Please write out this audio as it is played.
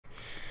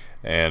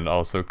and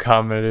also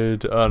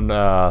commented on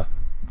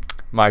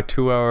my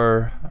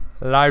 2-hour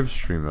live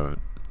stream of it.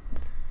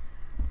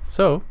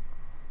 So,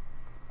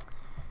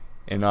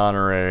 in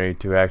honorary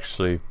to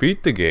actually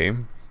beat the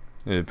game,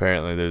 and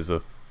apparently there's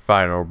a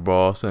final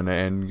boss and an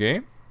end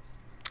game.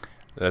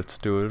 Let's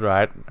do it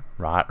right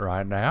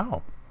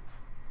now.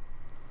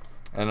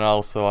 And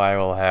also I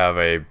will have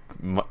a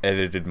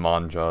edited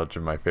montage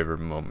of my favorite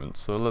moments.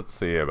 So let's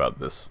see about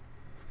this.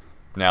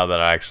 Now that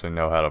I actually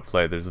know how to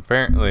play, there's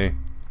apparently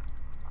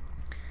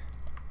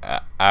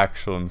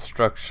actual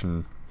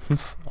instructions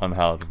on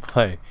how to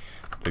play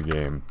the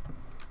game.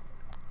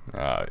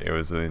 It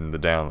was in the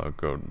download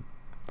code,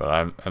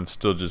 but I'm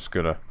still just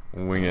gonna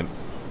wing it.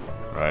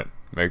 Right,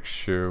 make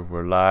sure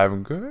we're live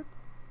and good.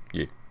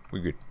 Yeah, we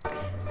good.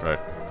 Right.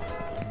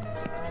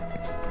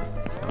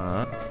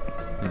 Alright.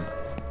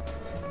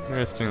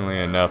 Interestingly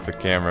enough, the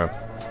camera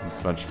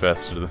is much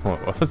faster than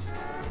what it was.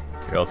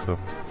 Also,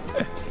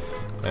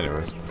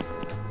 anyways,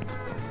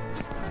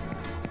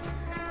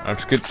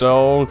 let's get the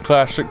old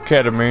classic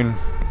ketamine.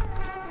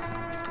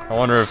 I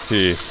wonder if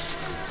he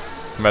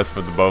messed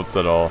with the boats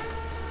at all.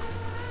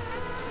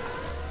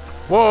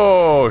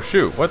 Whoa,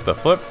 shoot, what the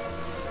flip?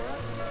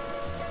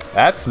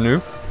 That's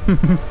new.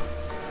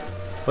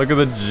 Look at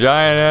the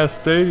giant ass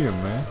stadium,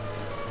 man.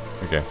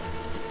 Okay.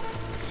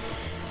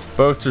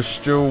 Boats are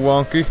still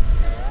wonky,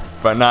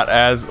 but not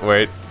as.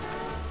 Wait.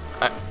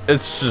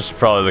 It's just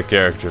probably the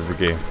character of the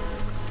game.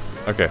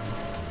 Okay.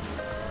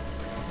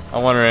 I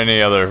wonder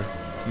any other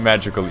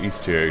magical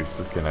Easter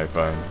eggs can I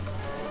find.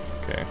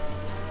 Okay.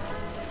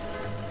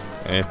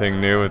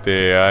 Anything new with the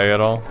AI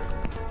at all?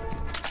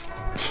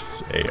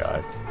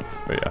 AI.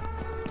 But yeah.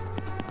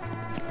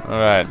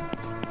 Alright.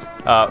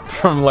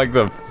 From like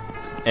the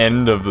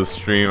end of the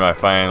stream, I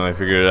finally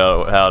figured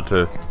out how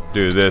to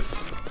do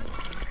this.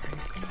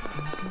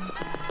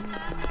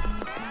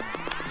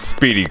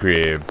 Speedy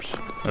Krabs.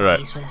 Alright.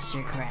 Please,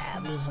 Mr.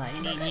 Krabs, I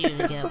need you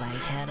to get my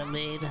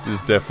ketamine.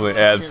 Just definitely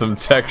add some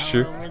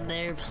texture. Over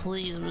there,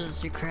 please,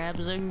 Mr.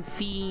 Krabs, I'm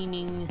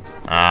fiending.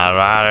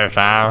 Alright,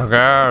 sounds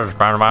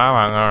good. I'm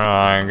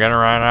gonna get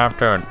right up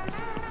to it.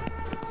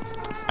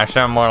 I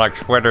sound more like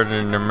Sweater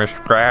than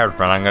Mr. Krabs,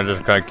 but I'm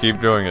just gonna keep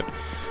doing it.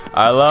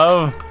 I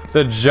love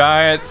the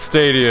giant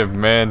stadium,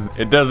 man.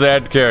 It does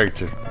add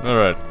character.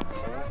 Alright.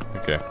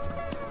 Okay.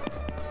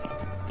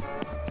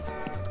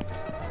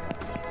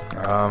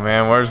 Oh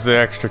man, where's the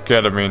extra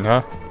ketamine,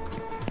 huh?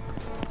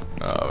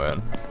 Oh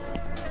man.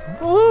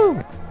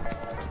 Woo!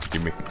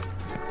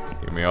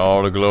 Give me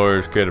all the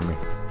glorious ketamine.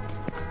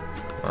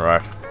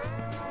 Alright.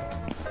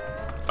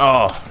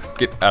 Oh,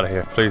 get out of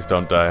here. Please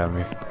don't die on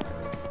me.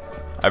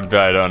 I've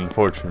died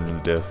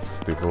unfortunate deaths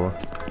before.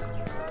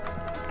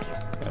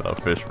 Hello,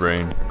 fish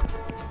brain.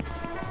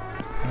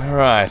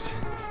 Alright.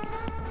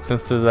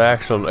 Since there's the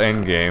actual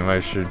end game, I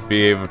should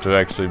be able to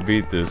actually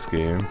beat this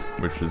game,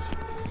 which is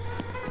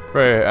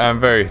I'm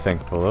very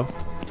thankful of.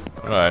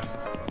 Alright.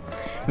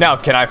 Now,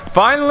 can I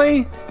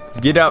finally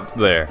get up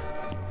there?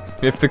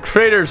 If the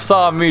creator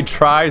saw me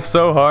try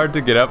so hard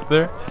to get up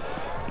there,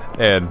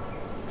 and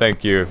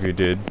thank you if you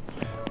did.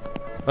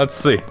 Let's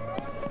see.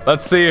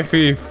 Let's see if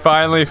he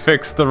finally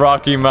fixed the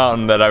Rocky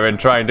Mountain that I've been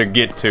trying to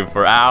get to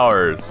for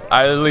hours.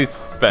 I at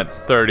least spent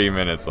 30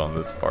 minutes on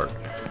this part.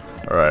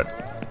 Alright.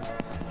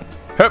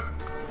 Hup.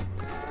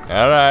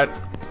 Alright.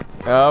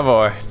 Oh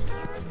boy.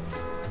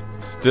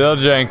 Still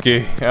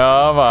janky.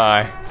 Oh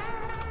my.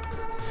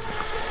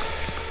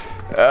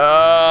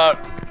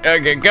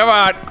 Okay, come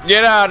on.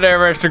 Get out there,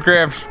 Mr.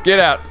 Krabs. Get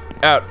out.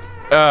 Out.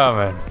 Oh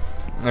man.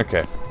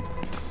 Okay.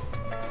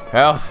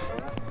 Well.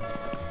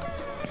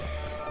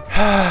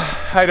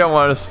 I don't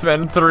want to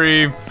spend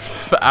 3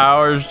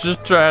 hours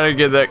just trying to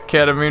get that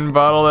ketamine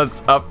bottle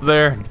that's up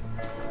there.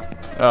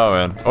 Oh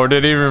man. Or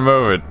did he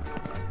remove it?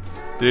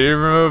 Did he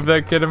remove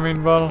that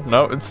ketamine bottle?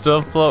 No, it's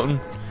still floating.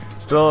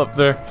 Still up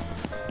there.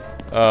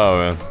 Oh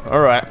man.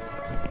 Alright.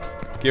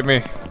 Give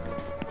me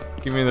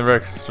the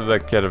rest of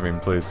that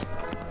ketamine, please.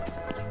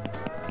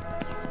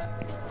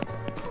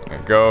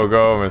 Go,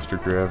 Mr.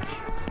 Krabs.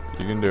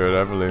 You can do it,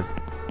 I believe.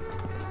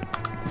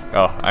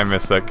 Oh, I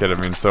missed that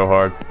ketamine so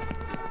hard.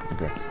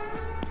 Okay.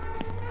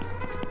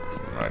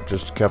 Alright,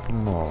 just a couple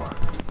more.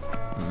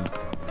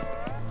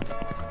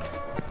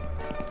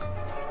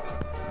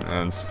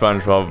 And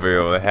SpongeBob will be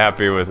really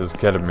happy with his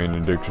ketamine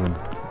addiction.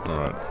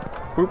 Alright.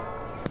 Boop.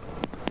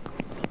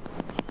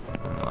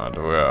 Alright,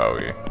 where are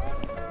we?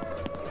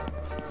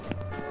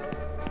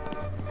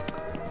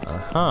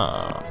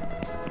 Aha.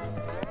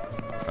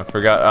 I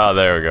forgot. Oh,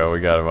 there we go. We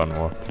got one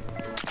more.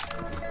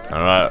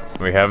 Alright,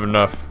 we have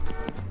enough.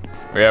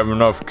 We have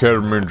enough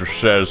ketamine to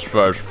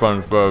satisfy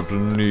SpongeBob's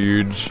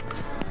needs.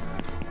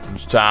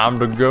 It's time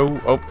to go.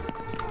 Oh,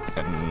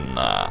 and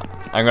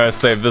I'm gonna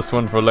save this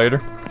one for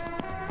later,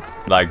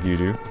 like you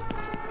do.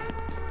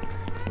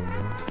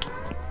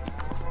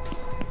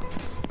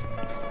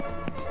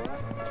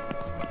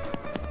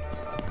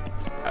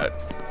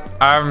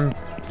 I'm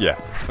Yeah,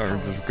 I'm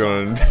Oh, just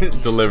gonna thank you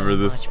deliver so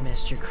this. much,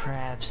 Mr.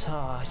 Krabs.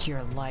 Oh, you're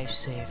a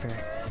lifesaver.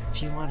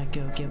 If you want to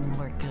go get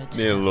more good Need a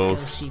stuff, little go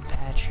see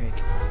Patrick.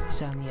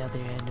 He's on the other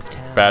end of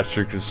town.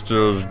 Patrick is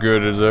still as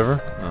good as ever.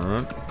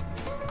 Alright.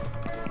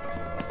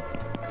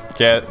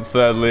 Can't,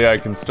 sadly, I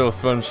can still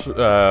punch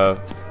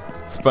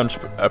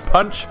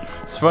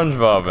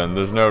SpongeBob and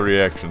there's no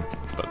reaction.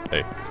 But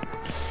hey,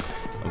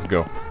 let's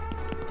go.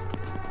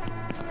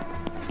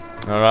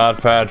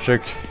 Alright,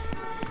 Patrick.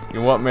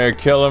 You want me to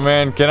kill a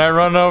man? Can I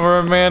run over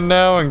a man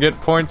now and get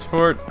points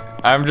for it?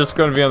 I'm just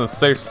gonna be on the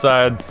safe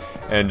side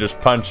and just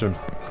punch him.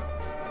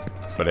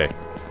 But hey,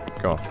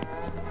 go on.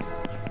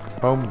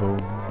 Boom, boom.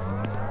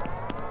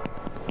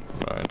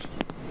 Right.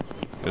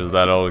 There's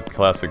that old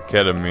classic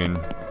ketamine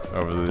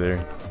over there.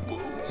 Whoa,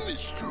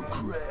 Mr.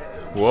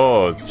 Krabs.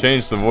 Whoa,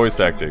 change the voice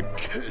acting.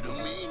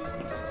 Ketamine?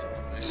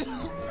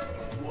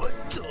 What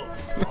the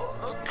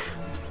fuck?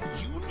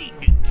 You need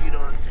to get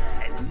on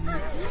that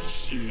new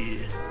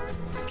shit.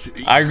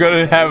 I'm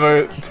gonna have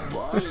a...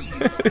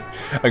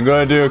 Life. I'm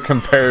gonna do a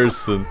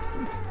comparison.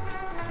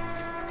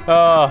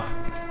 Oh,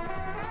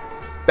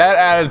 that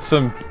added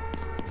some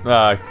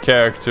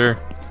character,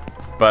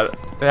 but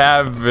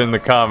have in the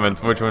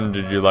comments which one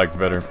did you like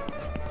better,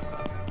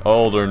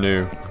 old or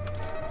new?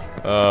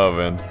 Oh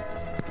man,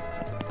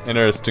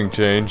 interesting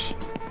change.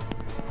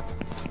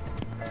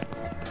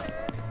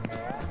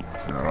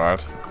 All right,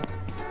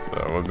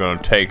 so we're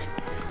gonna take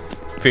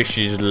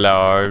fishy's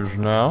lives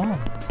now.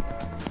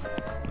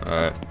 All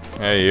right,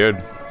 hey you.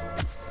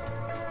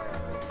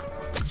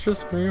 It's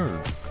just weird.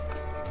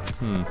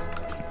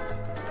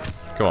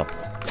 Come on.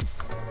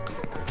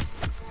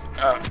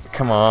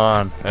 Come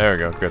on. There we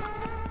go. Good.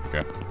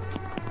 Okay.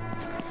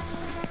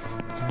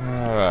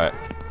 Alright.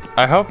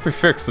 I hope we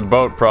fix the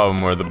boat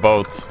problem where the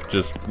boats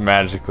just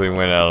magically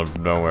went out of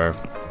nowhere.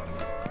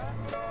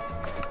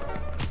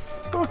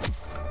 Come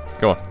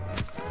on.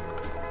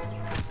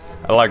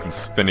 I like the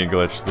spinny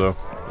glitch though.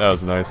 That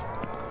was nice.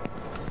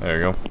 There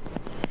you go.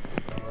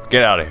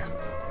 Get out of here.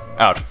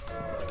 Out.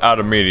 Out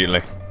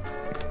immediately.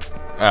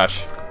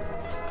 Ouch.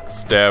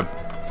 Stab.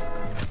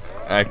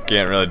 I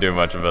can't really do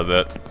much about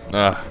that.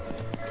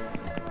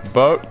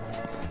 Boat?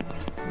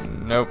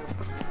 Nope.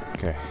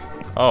 Okay.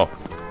 Oh.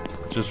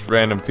 Just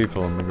random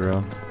people on the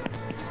ground.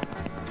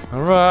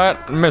 Alright,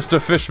 Mr.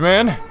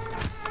 Fishman.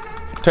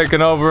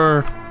 Taking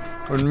over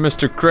with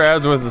Mr.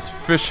 Krabs with his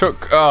fish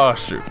hook. Oh,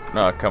 shoot.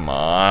 Oh, come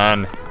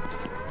on.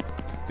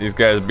 These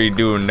guys be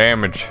doing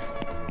damage.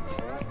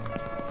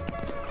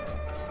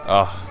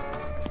 Oh.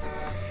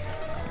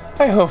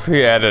 I hope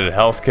he added a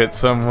health kit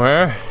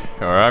somewhere.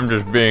 Or I'm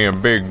just being a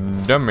big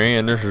dummy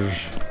and this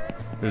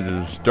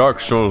is Dark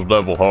Souls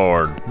level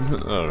hard.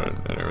 Alright,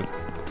 anyways.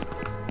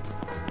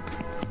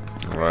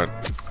 Alright.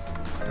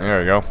 There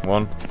we go.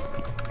 One.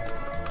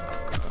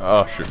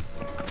 Oh shoot.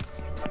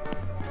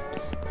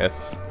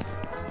 Yes.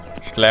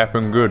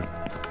 Slapping good.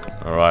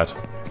 Alright.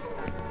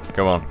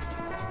 Come on.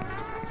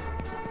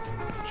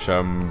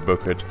 Some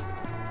bucket.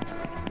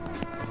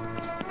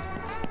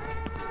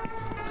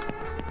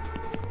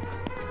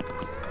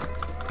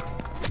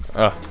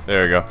 Ah,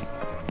 there we go.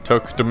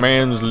 Took the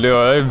man's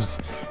lives,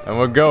 and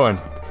we're going.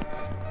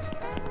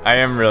 I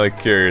am really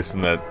curious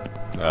in that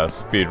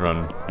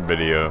speedrun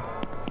video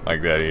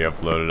like that he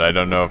uploaded. I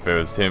don't know if it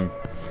was him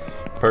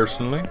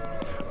personally,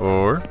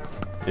 or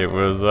it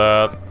was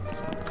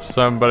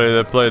somebody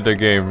that played the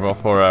game for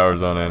 4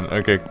 hours on end.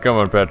 Okay, come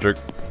on, Patrick.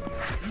 Now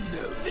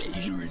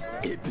that you're an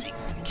epic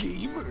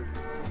gamer,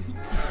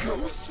 go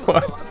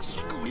What? suck off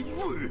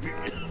Squidward.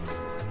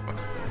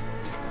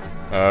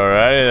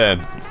 Alrighty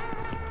then.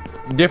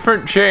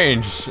 Different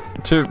change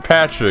to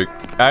Patrick.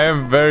 I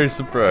am very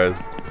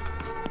surprised.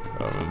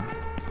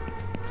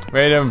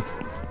 Made him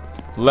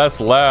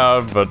less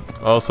loud, but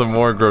also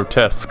more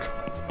grotesque.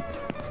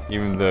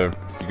 Even though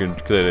you can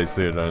clearly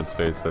see it on his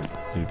face that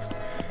he's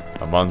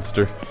a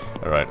monster.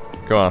 Alright,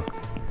 go on.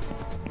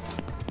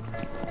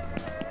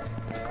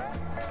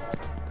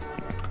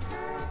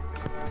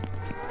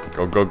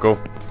 Go, go, go.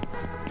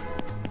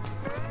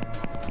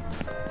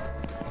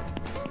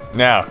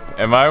 Now,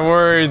 am I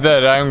worried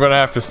that I'm gonna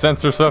have to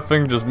censor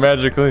something just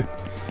magically?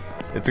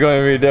 It's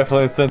going to be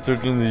definitely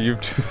censored in the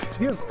YouTube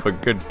video,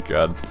 but good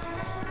God.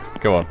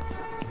 Come on.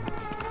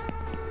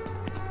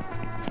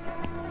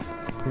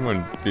 You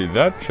wouldn't be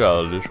that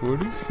childish,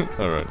 would you?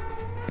 Alright.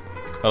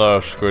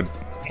 Hello, Squid.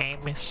 Hey,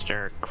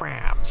 Mr.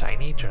 Krabs, I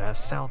need you to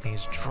sell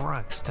these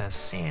drugs to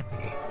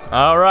Sandy.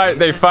 Alright,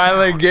 they He's in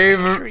finally town. gave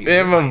Make sure you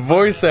him a invite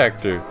voice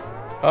actor.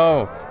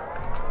 Oh.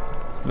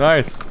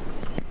 Nice.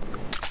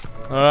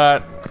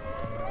 Alright.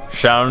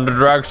 Selling the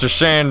drugs to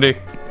Sandy.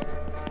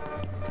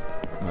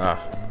 Ah,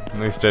 at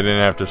least I didn't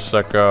have to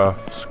suck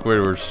off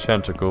Squidward's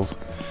tentacles.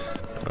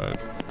 Right.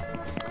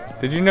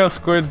 Did you know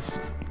Squid's,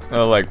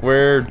 like,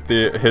 where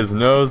his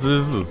nose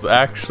is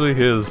actually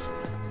his...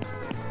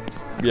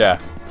 Yeah.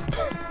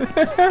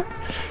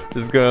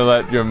 Just gonna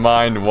let your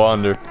mind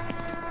wander.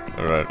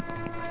 Alright.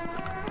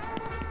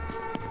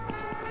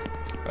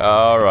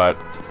 Alright.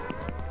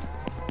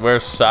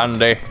 Where's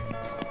Sandy?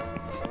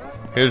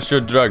 Here's your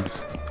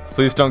drugs.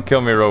 Please don't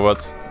kill me,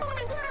 robots.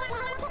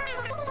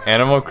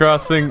 Animal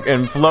Crossing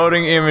and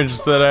floating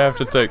image that I have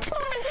to take.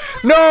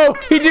 No!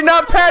 He did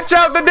not patch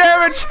out the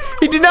damage!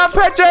 He did not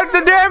patch out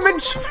the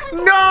damage!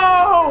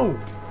 No!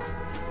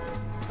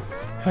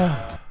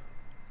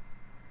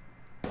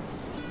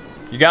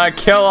 You gotta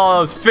kill all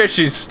those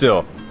fishies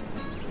still.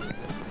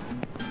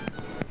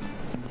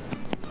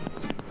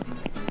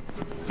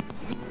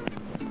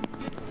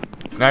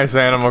 Nice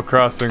Animal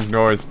Crossing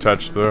noise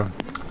touch though.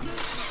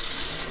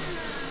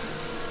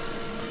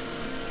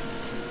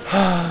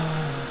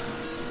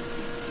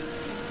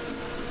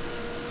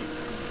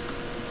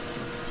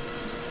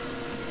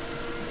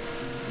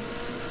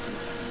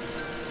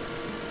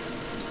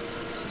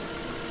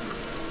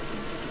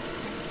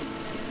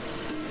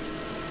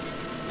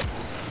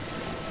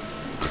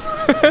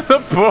 The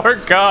poor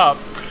cop.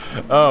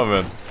 Oh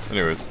man.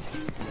 Anyways.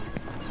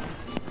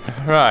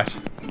 Right.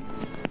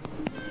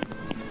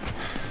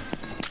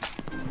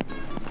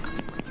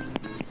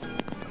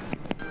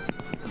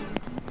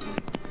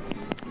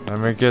 Let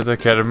me get the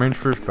ketamine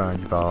for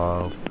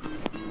SpongeBob.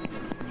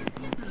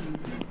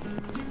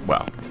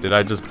 Wow. Did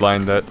I just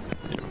blind that?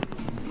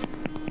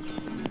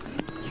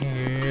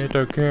 Yeah. Get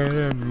the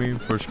ketamine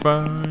for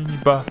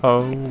SpongeBob.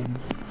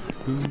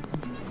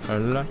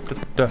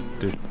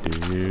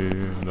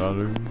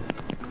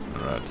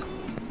 Alright.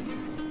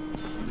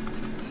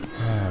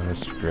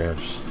 Mr.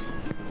 Krabs.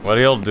 What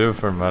he'll do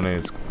for money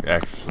is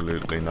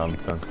absolutely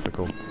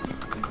nonsensical.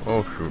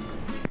 Oh shoot.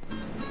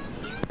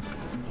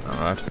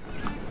 Alright.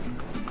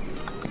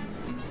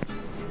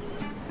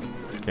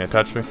 Can't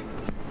touch me.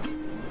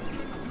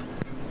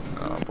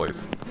 Oh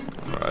please.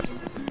 Alright.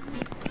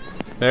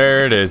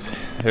 There it is.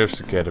 Here's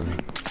the ketamine.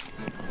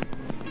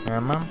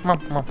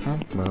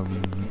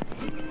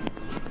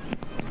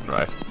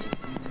 Right.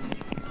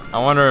 I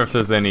wonder if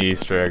there's any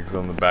Easter eggs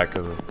on the back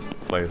of the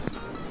place.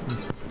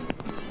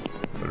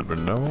 Would have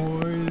been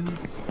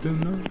noise,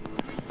 didn't it?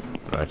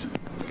 Right.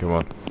 Come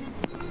on.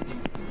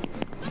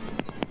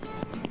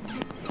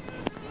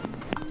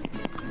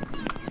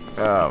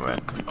 Oh man.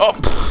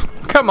 Oh!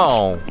 Come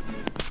on!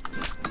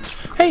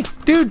 Hey,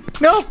 dude,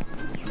 no!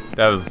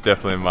 That was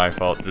definitely my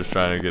fault, just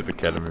trying to get the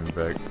ketamine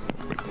back.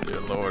 Dear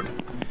Lord.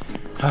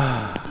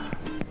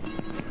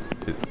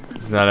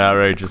 It's not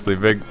outrageously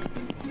big.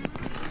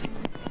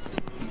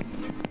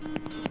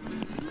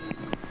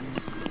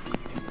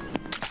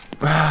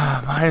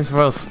 Might as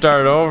well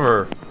start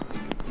over.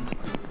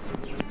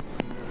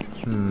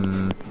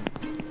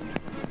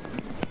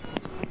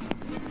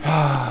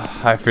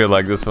 I feel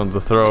like this one's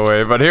a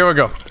throwaway, but here we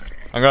go.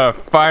 I'm gonna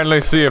finally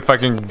see if I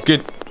can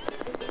get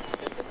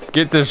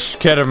this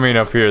ketamine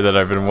up here that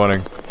I've been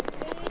wanting.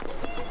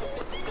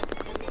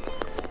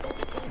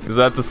 Is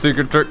that the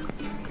secret trick?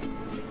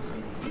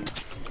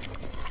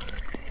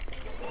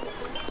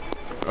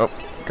 Oh,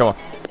 come on.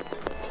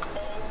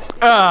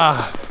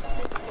 Ah!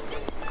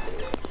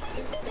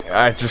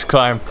 I just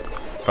climb.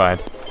 Fine,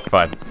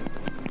 fine.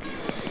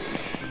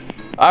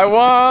 I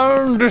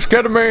want this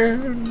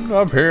ketamine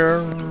up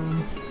here.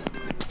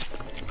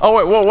 Oh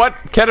wait, whoa, what?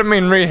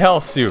 Ketamine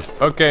re-healths you.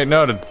 Okay,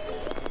 noted.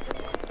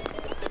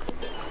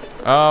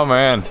 Oh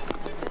man.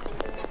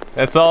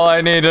 That's all I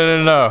needed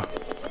to know.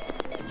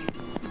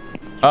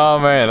 Oh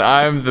man,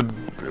 I'm the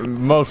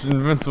most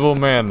invincible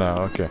man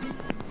now. Okay.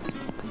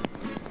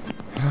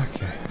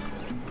 Okay.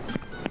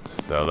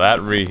 So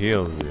that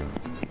re-heals you.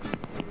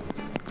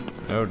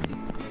 Noted.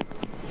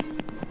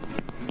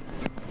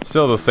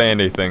 Still the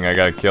sandy thing, I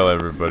gotta kill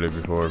everybody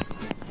before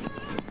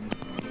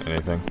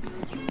anything.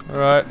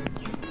 Alright.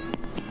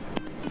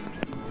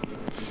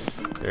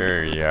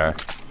 There you are.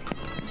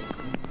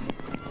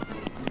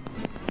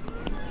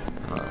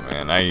 Oh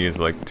man, I used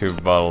like 2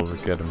 bottles of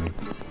ketamine.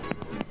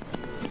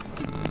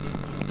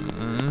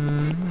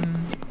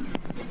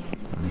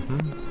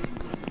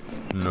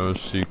 No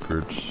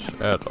secrets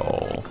at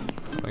all.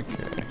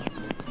 Okay.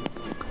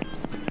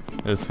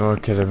 There's more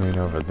ketamine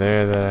over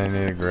there that I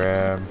need to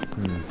grab.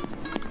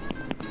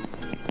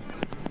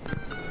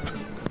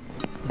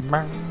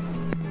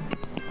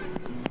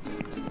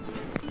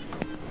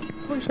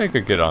 Wish I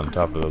could get on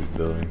top of those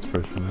buildings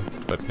personally,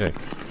 but hey.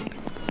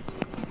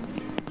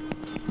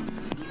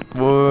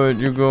 What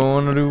you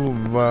gonna do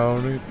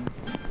about it?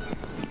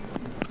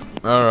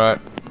 Alright.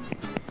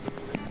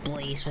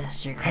 Please,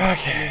 Mr.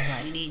 Krabs,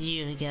 I need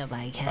you to get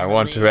my ketamine. I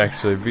want to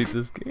actually beat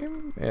this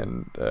game,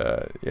 and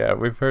yeah,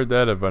 we've heard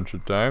that a bunch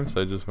of times.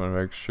 I just want to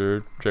make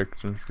sure, check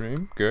some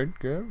stream. Good,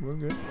 good, we're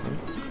good.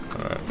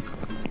 Alright.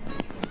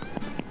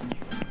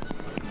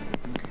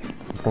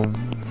 Boom.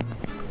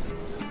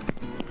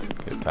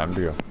 Okay, time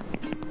to go.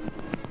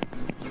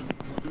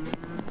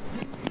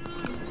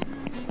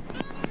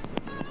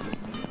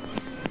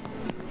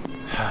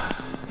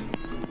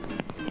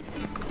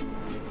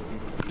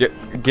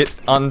 Get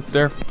on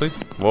there, please.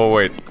 Whoa,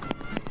 wait.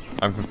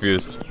 I'm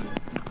confused.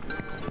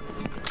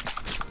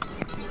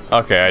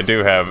 Okay, I do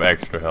have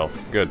extra health.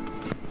 Good.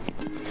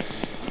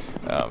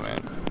 Oh,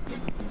 man.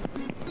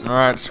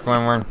 Alright,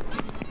 Squidward.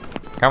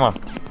 Come on.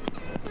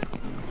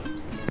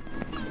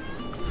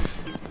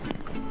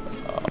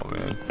 Oh,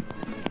 man.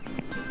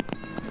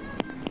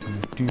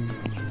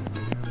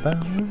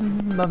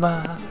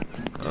 Alright.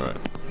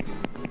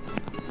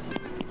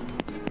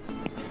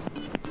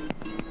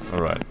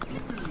 Alright.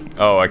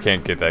 Oh, I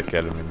can't get that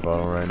ketamine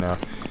bottle right now.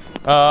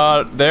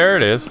 There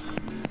it is.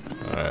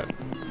 Alright.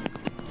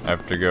 I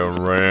have to go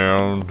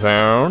round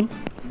town.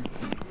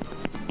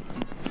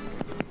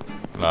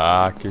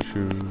 Like you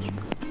should.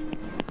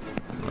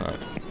 Alright.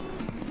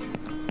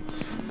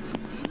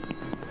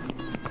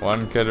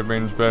 One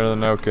ketamine's better than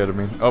no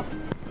ketamine. Oh.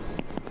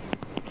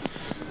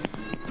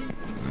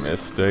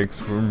 Mistakes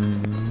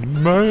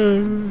from my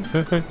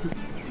head.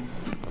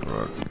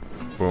 Alright.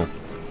 Boom.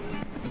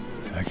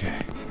 Okay.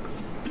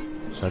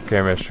 It's okay,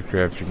 Mr.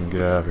 Krabs, you can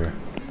get out of here.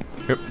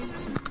 Yep.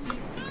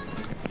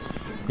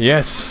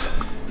 Yes!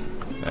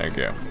 There you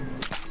go.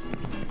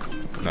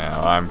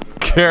 Now I'm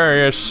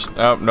curious.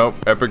 Oh, nope.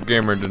 Epic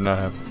Gamer did not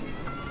have.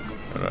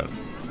 Alright.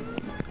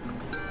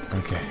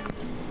 Okay.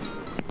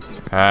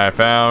 I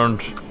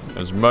found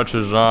as much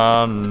as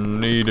I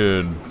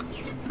needed.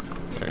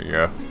 There you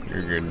go.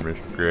 You're good,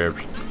 Mr.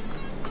 Krabs.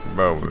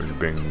 That would have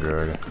been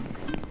good.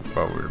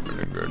 That would have been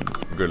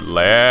a good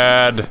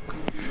lad.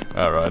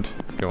 Alright.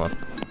 Come on.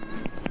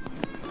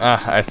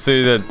 Ah, I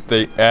see that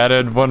they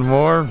added one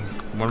more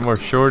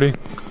shorty.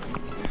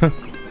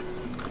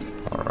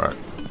 Alright,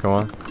 come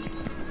on.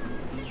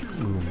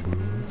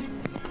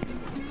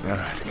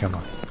 Alright, come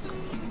on.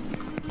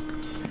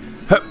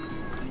 Hup.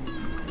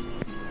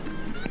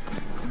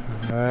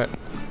 Alright.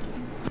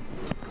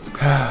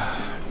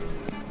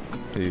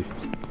 Let's see.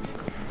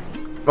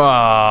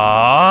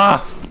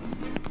 Ah!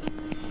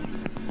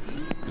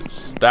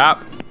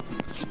 Stop.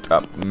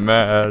 Stop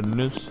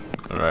madness.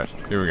 Alright,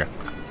 here we go.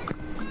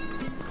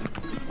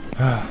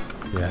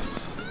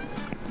 Yes.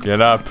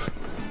 Get up.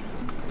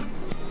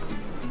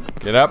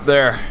 Get up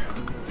there.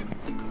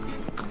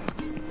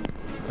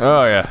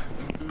 Oh, yeah.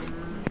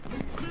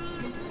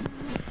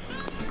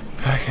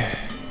 Okay.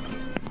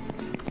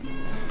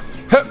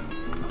 Hup.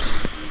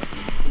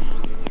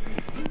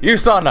 You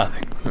saw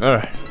nothing.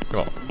 Alright,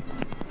 come on.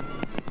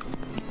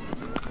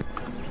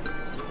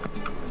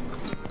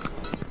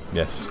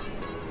 Yes.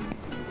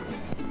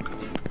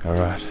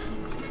 Alright.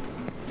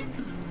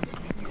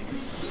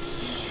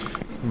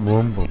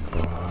 Boom, boom,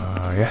 boom.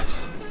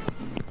 Yes.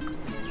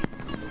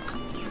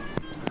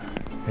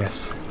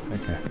 Yes.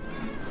 Okay.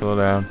 Slow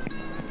down.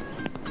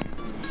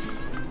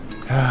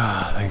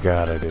 Ah, thank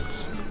God I did.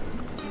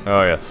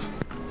 Oh, yes.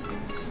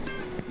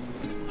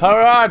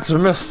 Alright,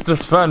 Mr.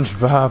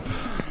 SpongeBob.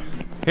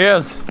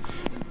 Here's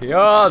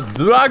your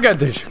drug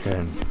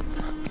addiction.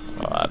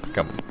 Alright,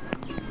 come on.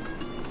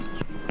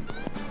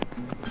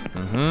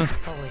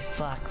 Holy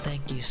fuck,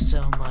 thank you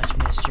so much,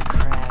 Mr.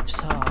 Krabs.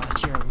 Oh,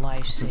 it's your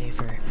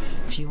lifesaver.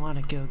 If you want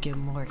to go get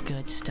more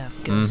good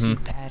stuff, go see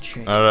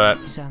Patrick. Alright.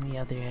 He's on the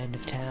other end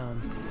of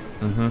town.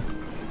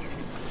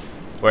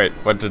 Wait,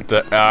 what did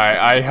that?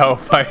 I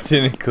hope I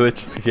didn't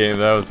glitch the game.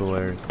 That was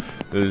hilarious.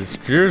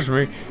 Excuse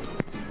me.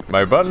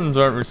 My buttons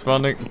aren't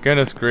responding.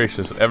 Goodness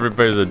gracious.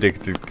 Everybody's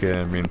addicted to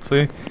ketamine.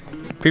 See?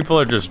 People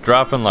are just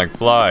dropping like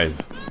flies.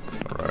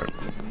 Alright.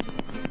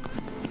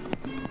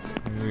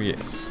 Oh,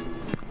 yes.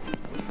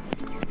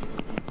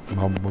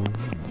 Okay.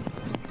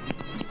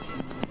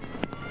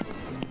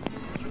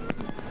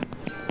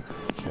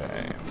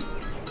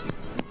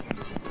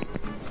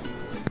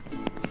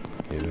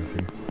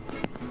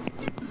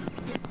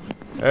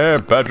 Hey,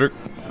 Patrick.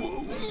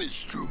 Whoa,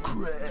 Mr.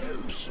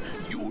 Krabs,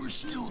 you're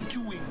still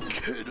doing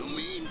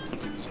ketamine?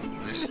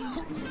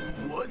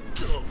 What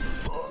the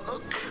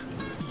fuck?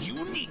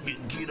 You need to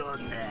get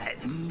on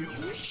that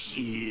new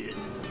shit.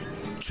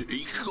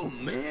 Take a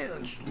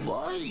man's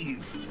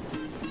life.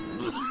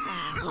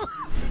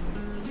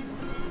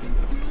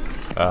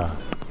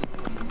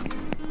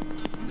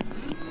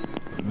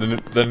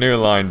 The new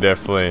line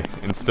definitely,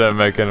 instead of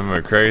making him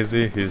a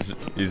crazy, he's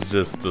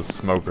just a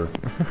smoker.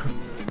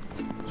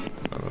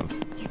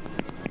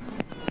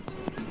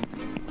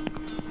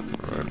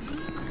 Alright,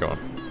 go on.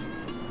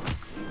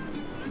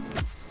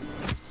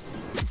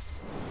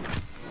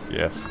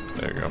 Yes,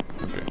 there you go.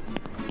 Okay.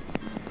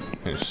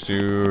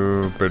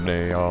 Stupid.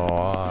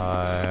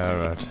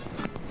 Alright.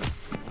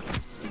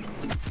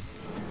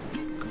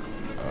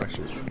 Oh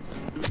shit.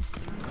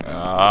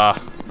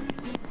 Ah.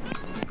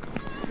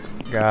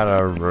 Got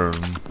a room.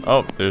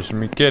 Oh, there's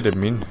me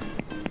ketamine.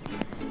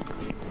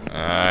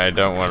 I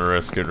don't want to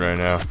risk it right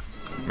now.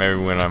 Maybe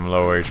when I'm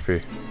low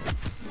HP.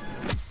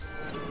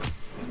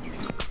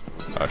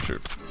 Oh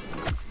shoot.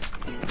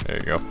 There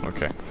you go.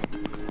 Okay.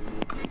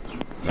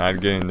 Not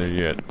getting there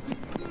yet.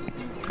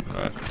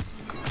 Alright.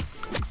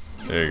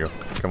 There you go.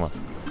 Come on.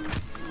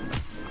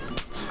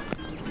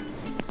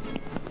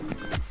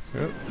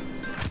 Yep.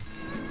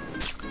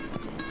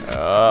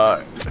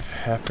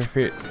 Happy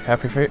feet.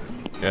 Happy feet.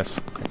 Yes.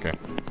 Okay.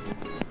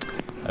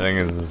 I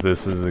think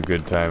this is a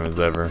good time as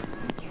ever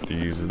to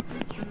use it.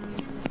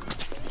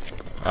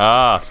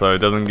 Ah, so it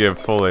doesn't give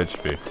full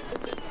HP.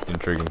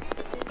 Intriguing.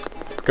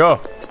 Go!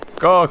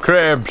 Go,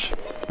 Krabs!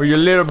 With your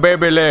little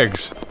baby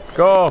legs!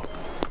 Go!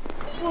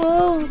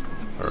 Whoa.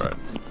 Alright.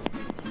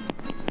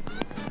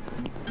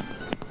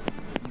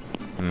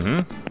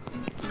 Now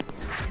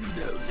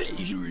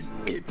you're an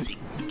epic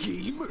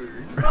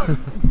gamer.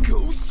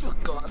 Go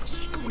suck off,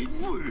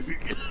 Squidward.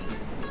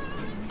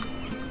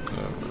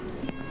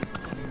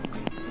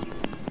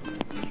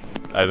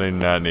 I do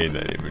not need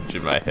that image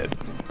in my head.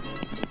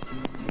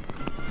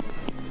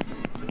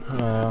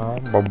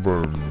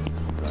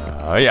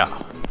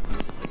 Yeah.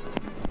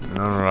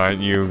 Alright,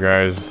 you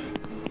guys.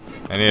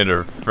 I need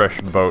a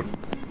fresh boat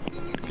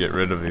to get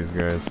rid of these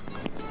guys.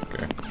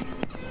 Okay.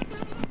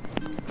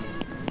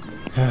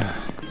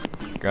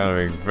 It's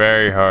gonna be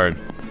very hard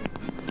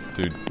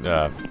to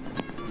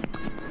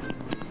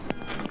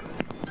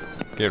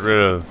get rid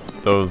of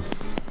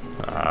those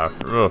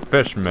little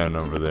fishmen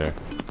over there.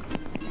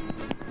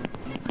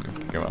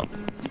 Come on.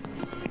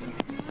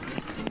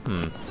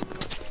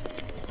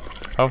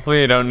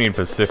 Hopefully you don't need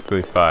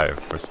specifically 5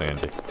 for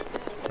Sandy.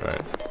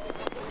 Right.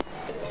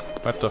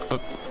 What the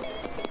fuck?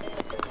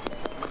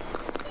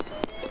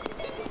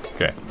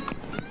 Okay.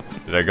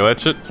 Did I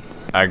glitch it?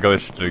 I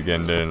glitched it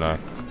again, didn't I?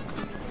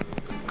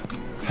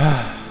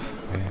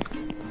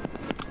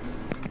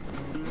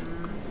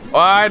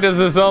 Why does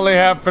this only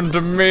happen to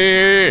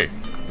me?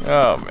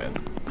 Oh, man.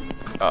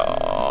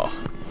 Oh.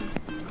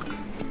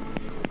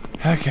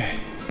 Okay.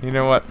 You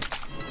know what?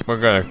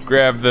 We're gonna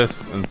grab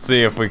this and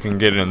see if we can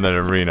get in that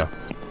arena.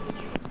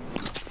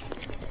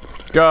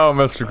 Go,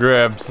 Mr.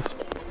 Krabs.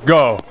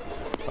 Go!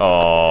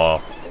 Oh.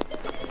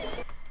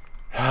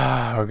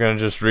 We're gonna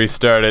just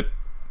restart it.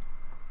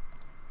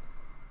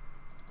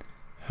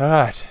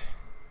 Alright.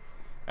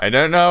 I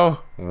don't know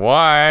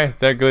why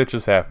that glitch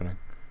is happening,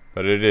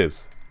 but it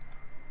is.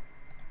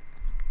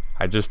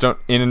 I just don't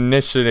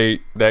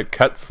initiate that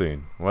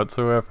cutscene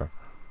whatsoever.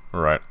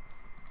 Alright.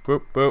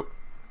 Boop, boop.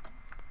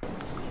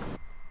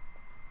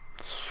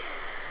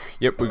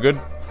 Yep, we good?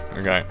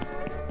 Okay.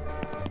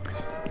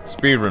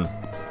 Speedrun.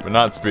 But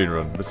not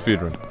speedrun, but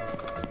speedrun.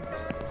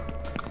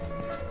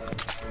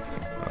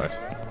 Alright.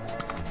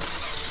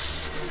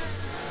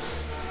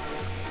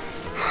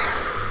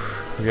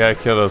 We gotta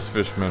kill those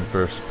fishmen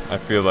first. I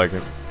feel like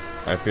it.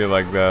 I feel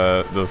like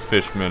those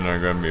fishmen are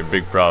gonna be a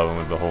big problem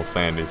with the whole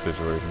Sandy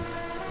situation.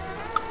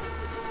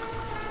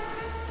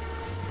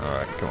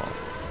 Alright, come on.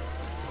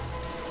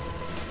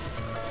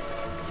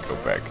 Go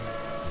back.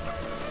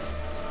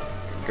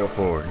 Go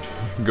forward.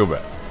 Go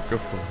back. Go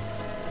forward.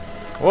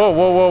 Whoa,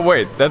 whoa, whoa,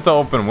 wait. That's an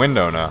open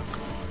window now.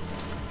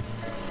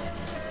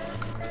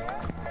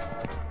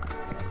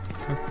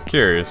 I'm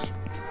curious.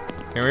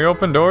 Can we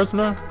open doors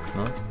now?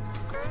 No.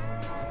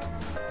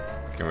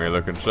 Can we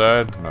look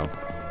inside? No.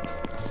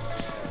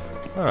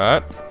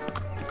 Alright.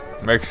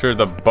 Make sure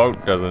the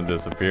boat doesn't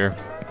disappear.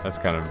 That's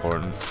kind of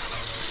important.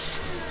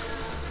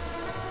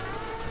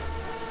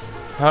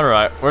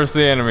 Alright, where's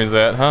the enemies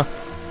at, huh?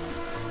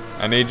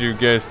 I need you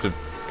guys to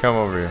come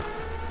over here.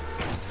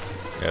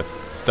 Yes,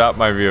 stop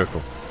my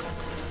vehicle.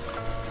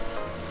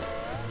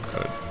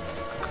 Good.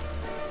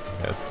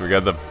 Yes, we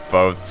got the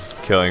boats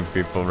killing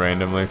people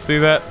randomly. See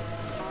that?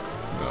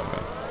 Oh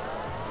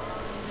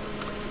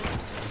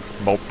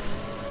man. Boop.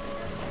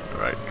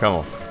 Alright,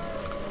 come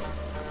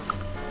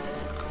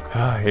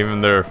on. Even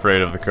they're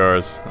afraid of the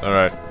cars.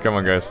 Alright, come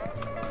on guys.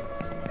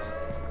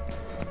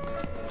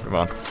 Come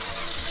on.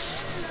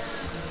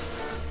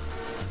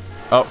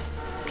 Oh,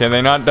 can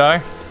they not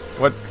die?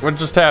 What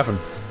just happened?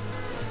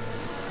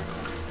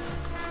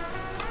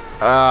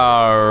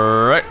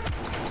 Alright.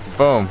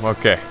 Boom.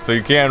 Okay. So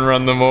you can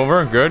run them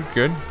over. Good,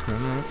 good.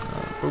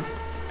 Boop.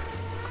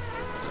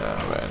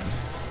 Oh man.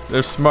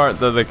 They're smart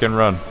that they can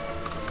run.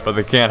 But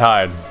they can't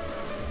hide.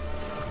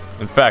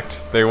 In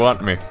fact, they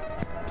want me.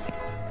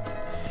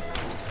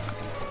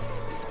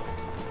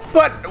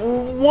 But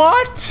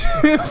what?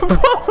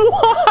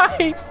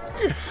 Why?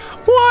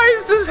 Why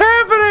is this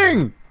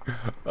happening?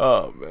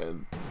 Oh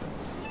man.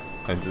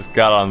 I just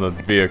got on the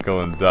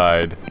vehicle and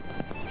died.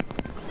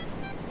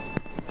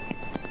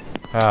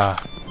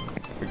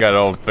 We got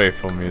old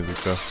faithful music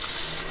though.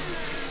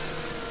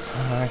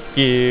 I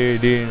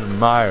get in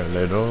my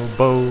little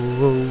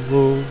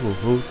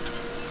boat.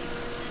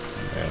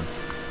 Man.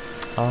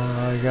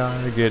 I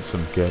gotta get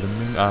some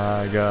ketamine.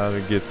 I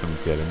gotta get some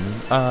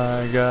ketamine.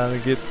 I gotta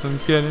get some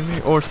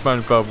ketamine. Or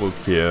SpongeBob will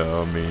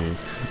kill me.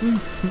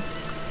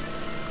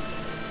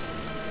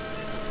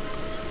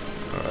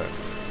 Alright.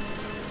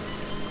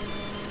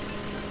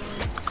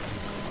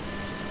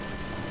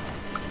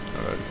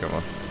 Alright, come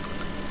on.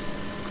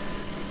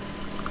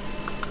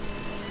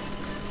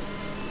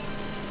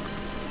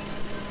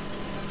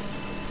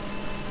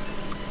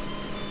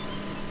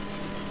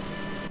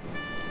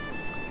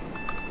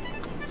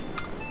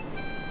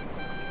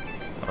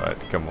 Alright,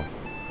 come on.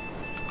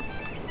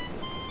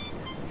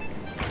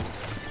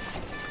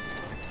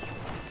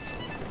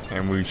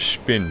 And we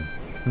spin.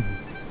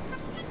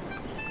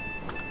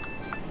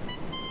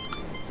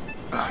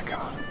 Ah,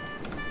 come on.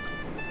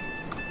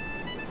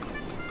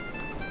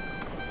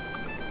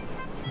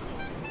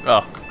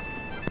 Oh.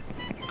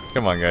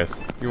 Come on, guys.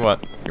 You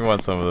want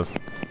some of this.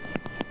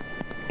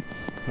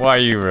 Why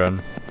you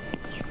run?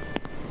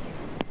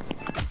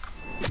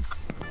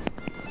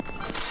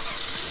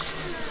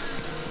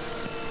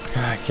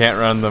 I can't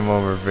run them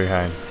over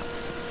behind.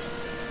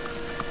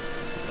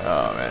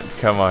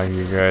 come on,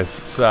 you guys.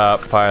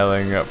 Stop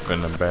piling up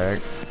in the bag.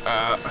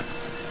 Oh, man.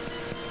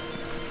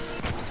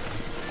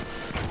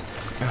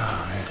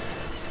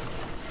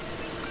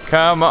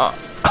 Come on.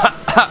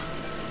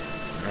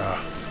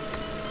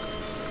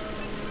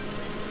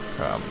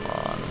 Come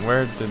on.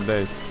 Where did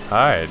they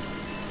hide?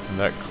 In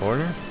that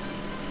corner?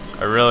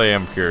 I really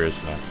am curious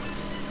now.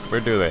 Where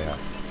do they hide?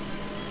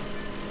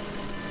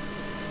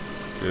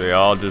 Do they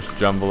all just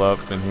jumble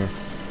up in here?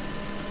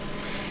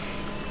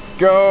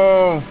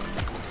 Go!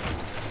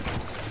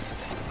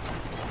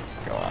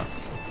 Go on.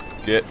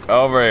 Get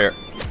over here.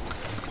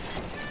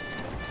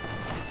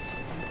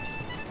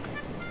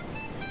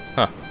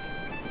 Huh.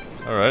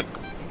 Alright.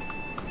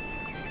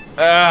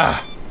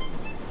 Ah!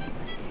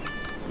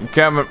 You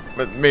coming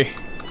with me?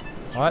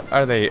 What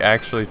are they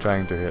actually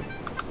trying to hit?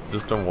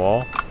 Just a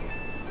wall?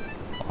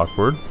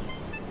 Awkward.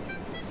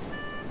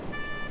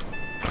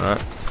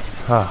 Alright.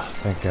 Ah,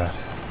 thank God.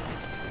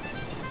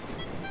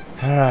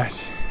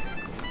 Alright.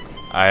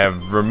 I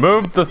have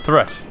removed the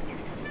threat.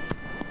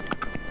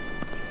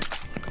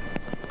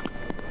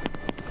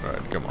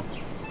 Alright, come on.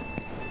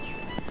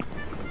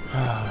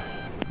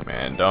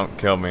 Man, don't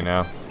kill me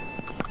now.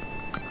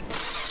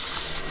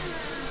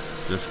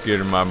 Just get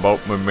in my boat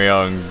with me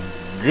and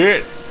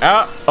get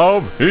out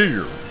of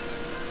here.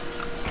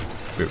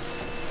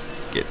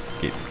 Get.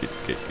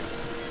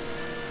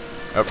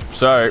 Oh,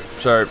 sorry.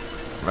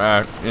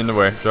 In the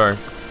way, sorry.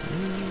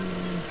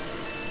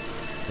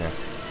 Yeah.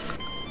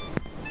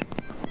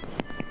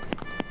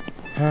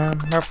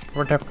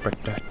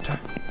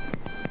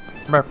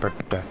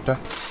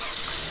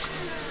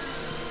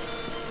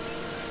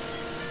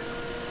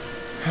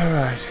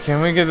 Alright,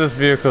 can we get this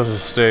vehicle to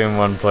stay in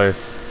one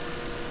place?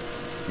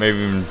 Maybe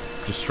even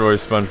destroy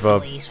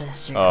SpongeBob? Please,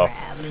 Mr. Oh.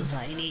 Krabs,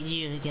 I need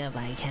you to get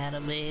my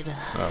ketamine.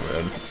 Oh,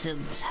 man. It's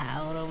in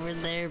town over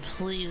there.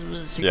 Please,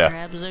 Mr. Yeah.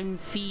 Krabs, I'm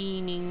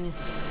fiending.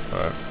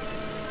 Alright.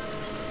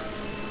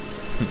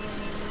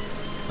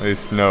 At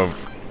least no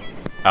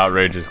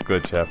outrageous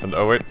glitch happened.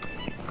 Oh, wait.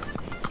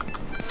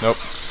 Nope.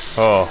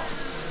 Oh.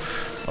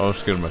 I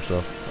almost scared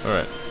myself.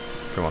 Alright.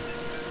 Come on.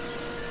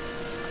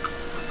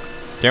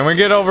 Can we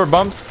get over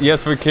bumps?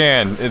 Yes, we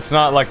can. It's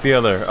not like the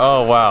other.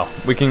 Oh, wow.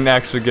 We can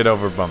actually get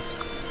over bumps.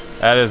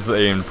 That is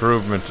an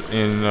improvement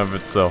in and of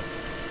itself.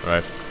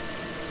 Right.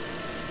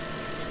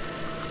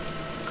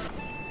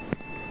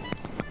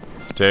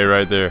 Stay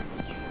right there.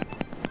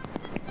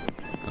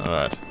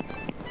 Alright.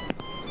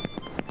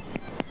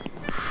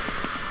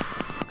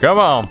 Come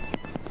on.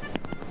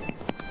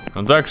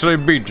 Let's actually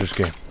beat this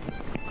game.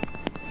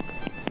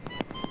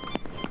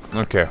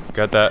 Okay,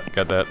 got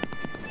that.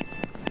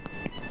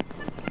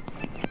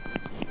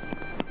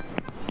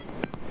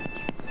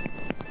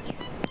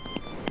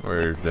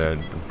 Where's that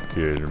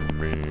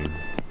ketamine?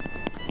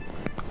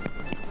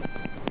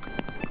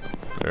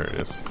 There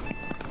it is.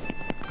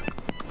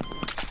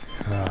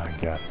 Ah, I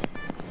got it.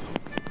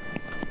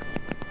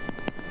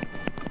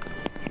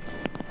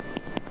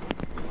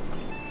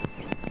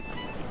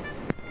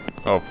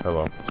 Oh,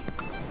 hello.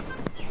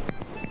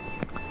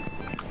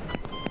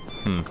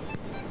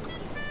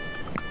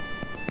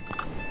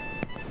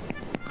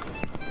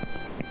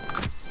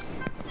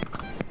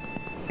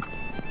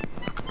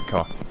 Come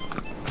on.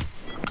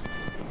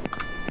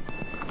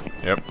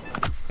 Yep.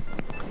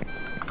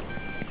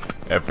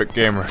 Epic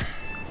gamer.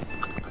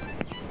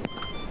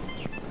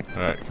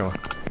 Alright, come on.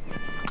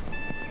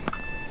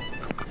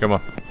 Come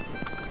on.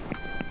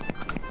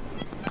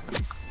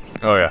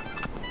 Oh yeah.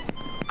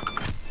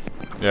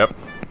 Yep.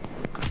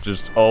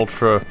 Just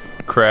ultra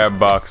crab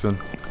boxing.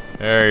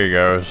 There he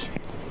goes.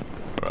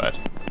 Right.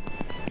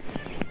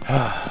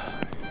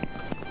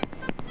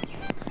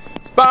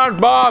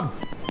 SpongeBob!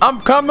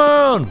 I'm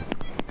coming!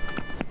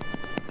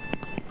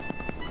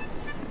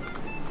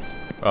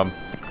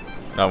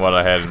 Not what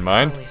I had in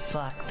mind. Holy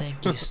fuck,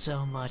 thank you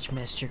so much,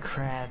 Mr.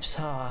 Krabs.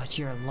 Oh,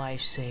 you're a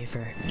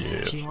lifesaver.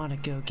 Yes. If you want to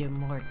go get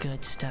more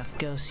good stuff,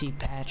 go see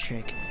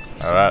Patrick.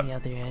 He's Alright. on the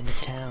other end of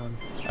town.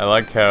 I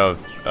like how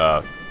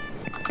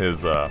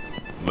his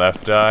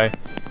left eye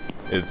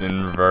is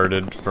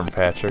inverted from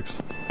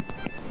Patrick's.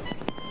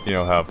 You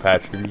know how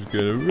Patrick is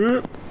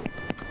gonna,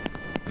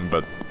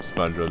 but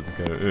SpongeBob's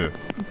gonna.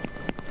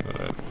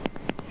 Alright.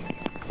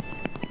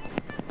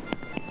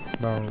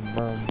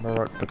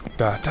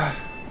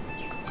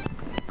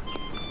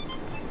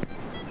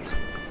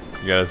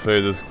 You gotta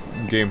say this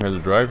game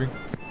has driving?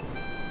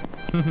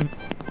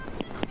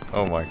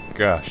 Oh my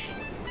gosh.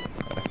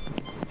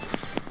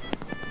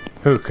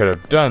 Who could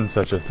have done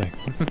such a thing?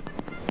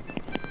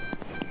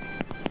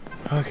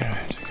 Okay,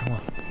 come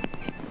on.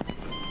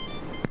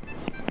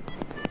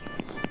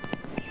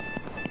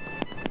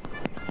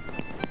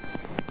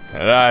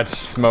 That's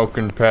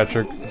smoking,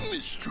 Patrick. Oh,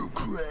 Mr.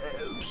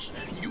 Krabs,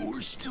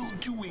 you're still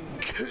doing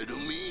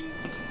ketamine?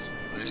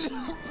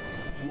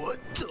 What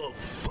the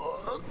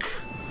fuck?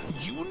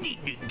 You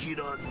need to get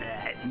on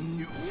that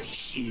new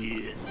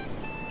shit.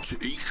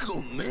 Take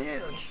a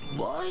man's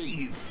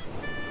life.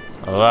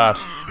 Alas,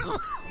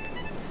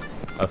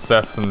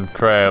 Assassin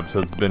Krabs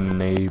has been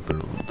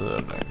enabled.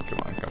 Come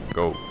on,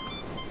 go.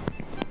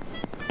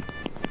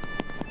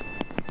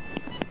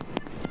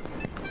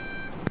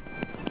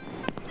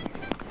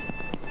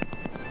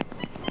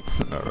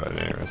 Alright,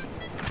 anyways.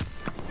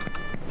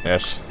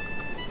 Yes.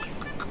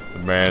 The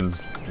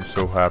man's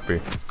so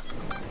happy.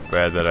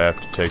 Bad that I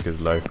have to take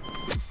his life.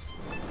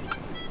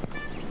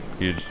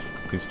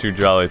 He's too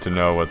jolly to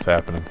know what's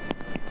happening.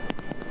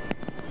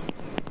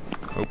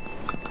 Oh.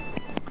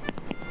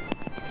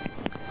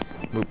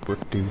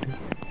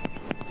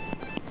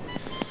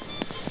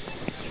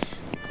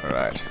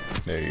 Alright,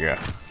 there you go.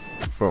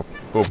 Boom,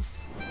 boom.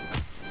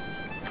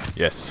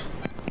 Yes.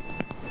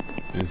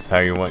 This is how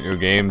you want your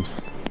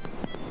games.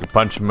 You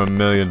punch them a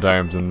million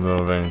times and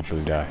they'll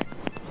eventually die.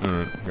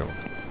 Go.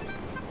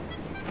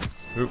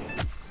 Oop.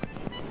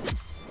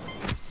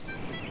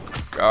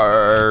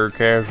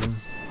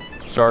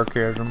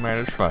 Sarcasm, man,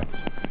 it's fine.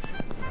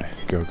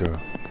 Alright, go.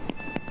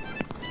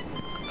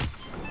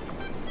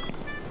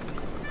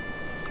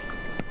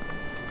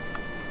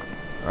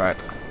 Alright.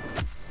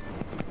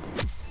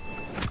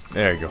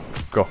 There you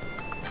go.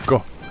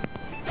 Go.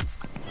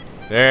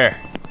 There.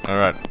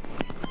 Alright.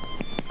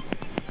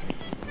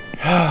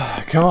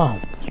 Come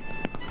on.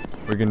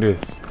 We can do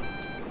this.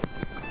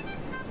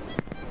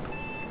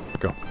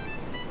 Go.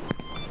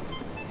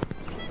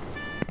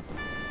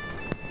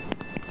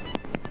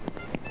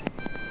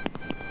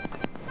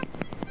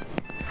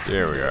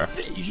 There we are.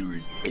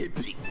 Favorite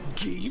epic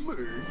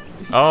gamer.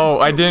 Oh,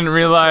 I didn't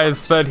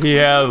realize that he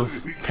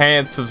has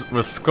pants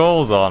with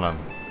skulls on them.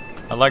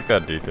 I like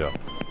that detail.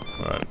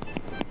 Alright.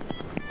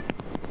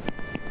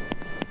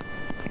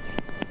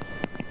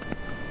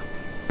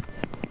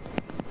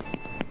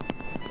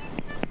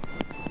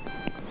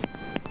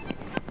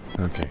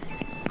 Okay.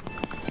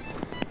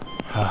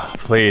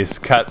 Please,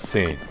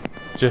 cutscene.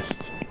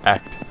 Just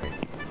activate.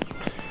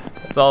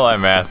 That's all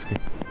I'm asking.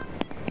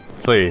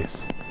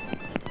 Please.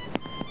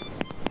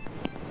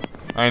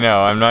 I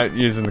know, I'm not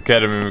using the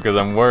ketamine because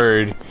I'm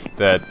worried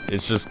that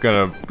it's just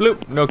gonna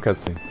bloop, no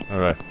cutscene.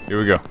 Alright, here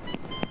we go.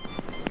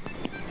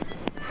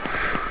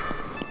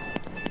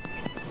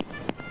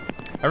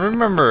 I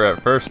remember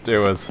at first it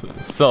was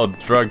sell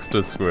drugs to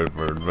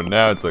Squidward, but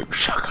now it's like,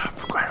 shut up,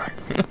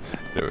 Squidward.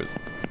 There was.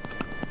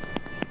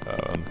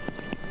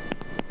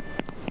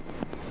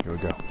 Here we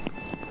go.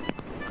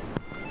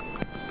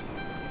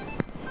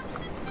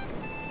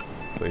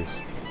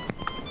 Please.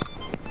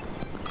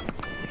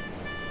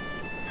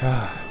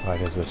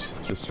 What is it?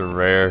 Just a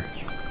rare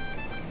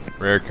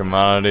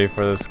commodity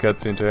for this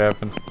cutscene to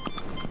happen?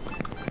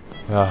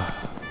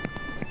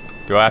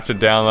 Do I have to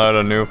download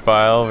a new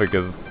file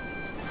because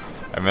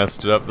I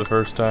messed it up the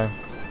first time?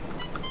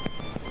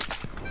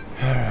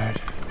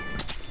 Alright.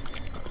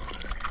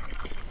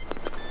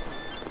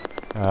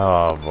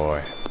 Oh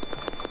boy.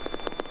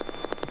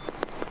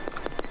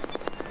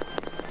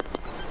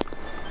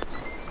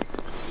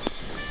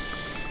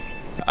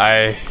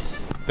 I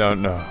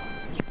don't know.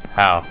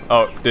 How?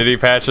 Oh, did he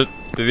patch it?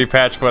 Did he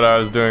patch what I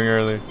was doing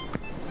earlier?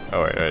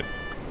 Oh, wait.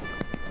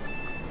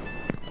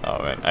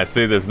 Oh, man. I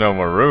see there's no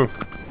more roof.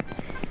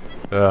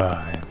 Oh,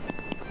 man.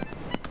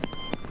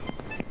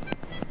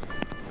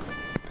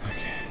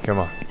 Okay, come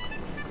on.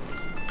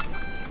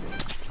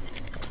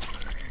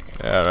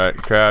 Yeah, alright,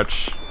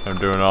 crouch. I'm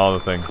doing all the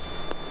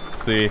things.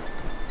 See?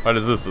 What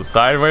is this? A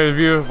sideways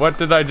view? What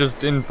did I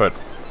just input?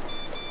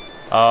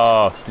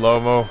 Oh,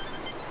 slow-mo.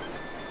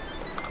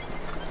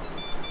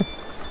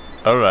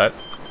 Alright.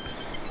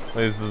 At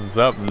least this is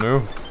something new.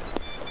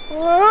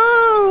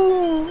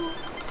 Whoa!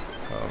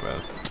 Oh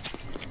man.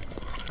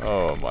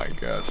 Oh my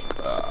gosh.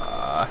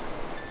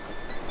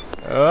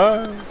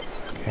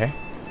 Okay.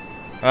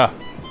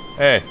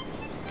 Hey.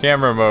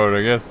 Camera mode,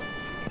 I guess.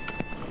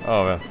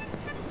 Oh man.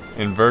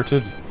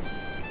 Inverted.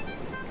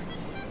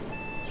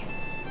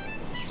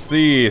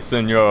 Si,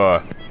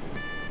 senor.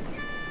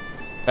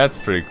 That's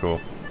pretty cool.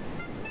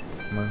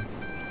 Come on.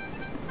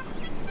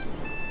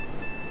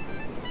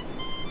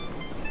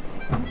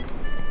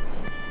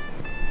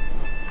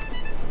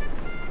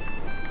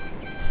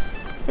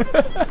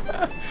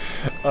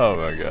 Oh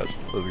my gosh,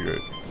 that's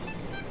great.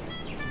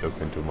 Look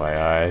into my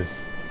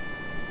eyes.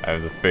 I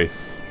have the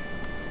face.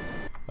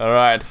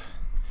 Alright.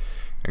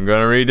 I'm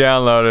gonna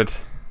re-download it.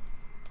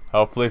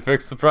 Hopefully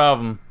fix the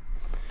problem.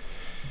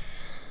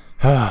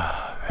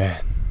 Ah,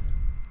 man.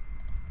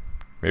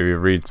 Maybe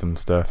read some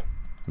stuff.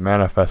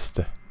 Manifest.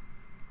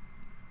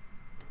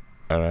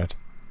 Alright.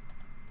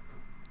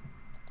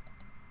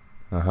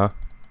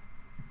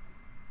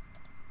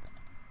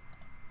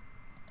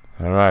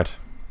 Alright.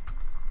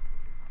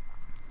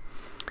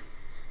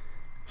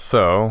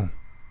 So,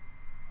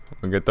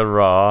 we get the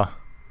raw.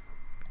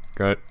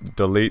 Gonna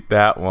delete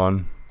that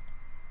one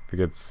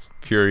because it's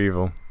pure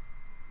evil.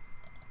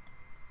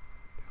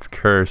 It's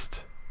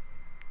cursed.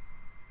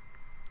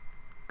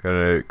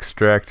 Gotta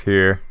extract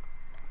here.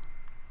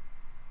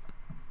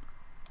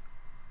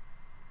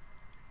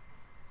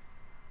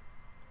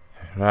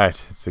 Right,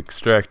 it's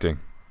extracting.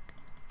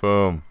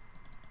 Boom.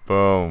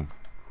 Boom.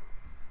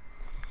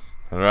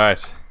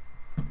 Alright.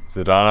 Is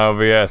it on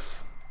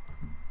OBS?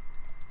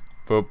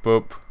 Boop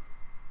boop.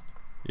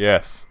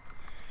 Yes.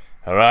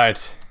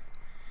 Alright.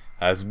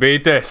 Let's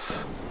beat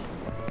this.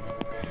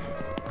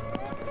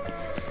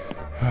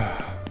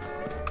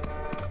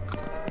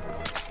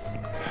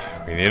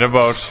 We need a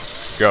boat.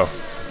 Go.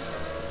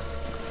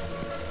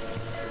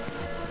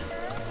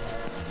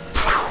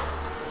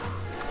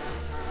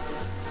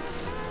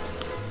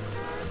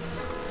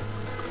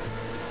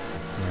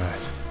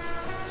 Right.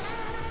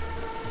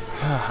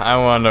 I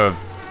want to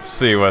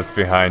see what's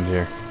behind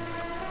here.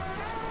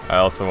 I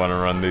also want to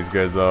run these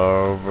guys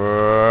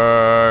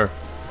over.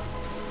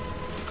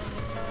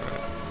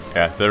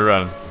 Yeah, they're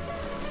running.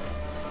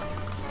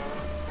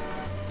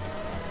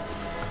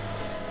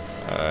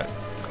 Alright.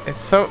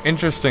 It's so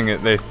interesting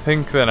that they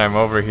think that I'm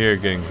over here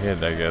getting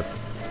hit, I guess.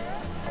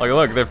 Like,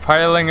 look, they're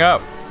piling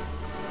up.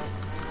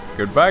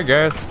 Goodbye,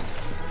 guys.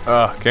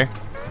 Oh, okay.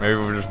 Maybe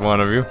we're just one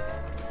of you.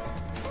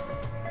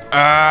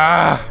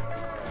 Ah!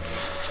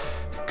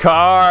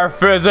 Car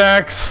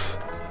physics!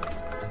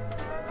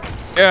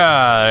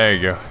 Yeah, there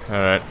you go.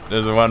 Alright,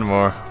 there's one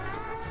more.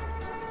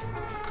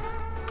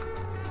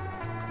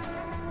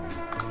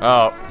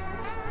 Oh.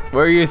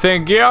 Where you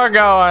think you're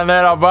going,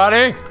 little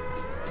buddy?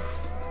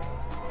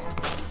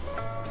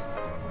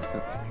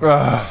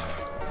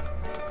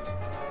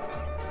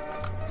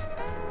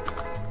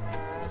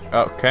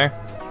 Okay.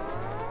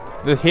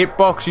 The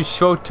hitbox is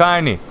so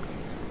tiny.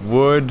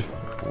 Woodwards.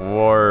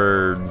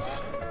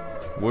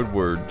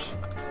 Woodwards.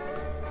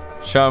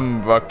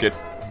 Chum bucket.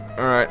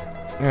 Alright.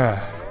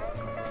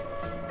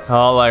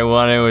 All I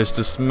wanted was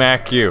to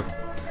smack you.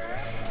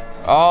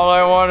 All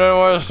I wanted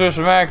was to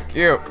smack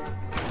you.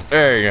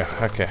 There you go.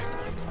 Okay.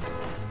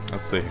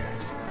 Let's see here.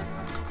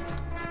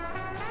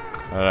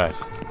 Alright.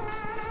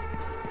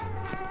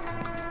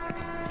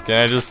 Can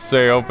I just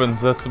say open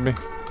sesame?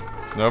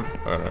 Nope.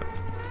 Alright.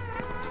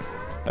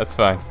 That's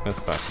fine. That's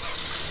fine.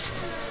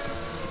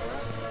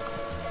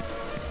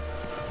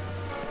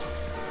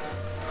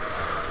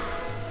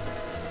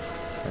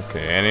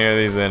 Okay, any of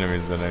these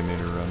enemies that I need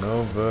to run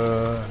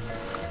over?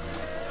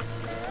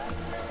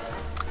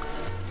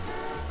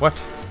 What?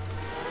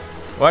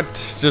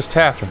 What just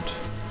happened?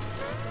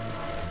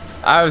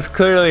 I was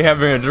clearly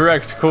having a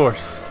direct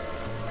course.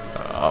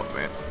 Oh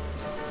man.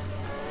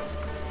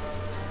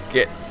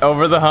 Get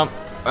over the hump.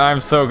 I'm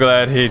so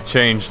glad he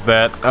changed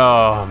that.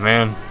 Oh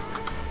man.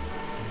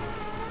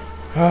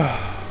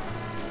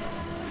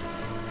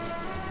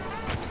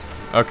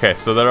 Okay,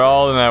 so they're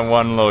all in that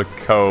one little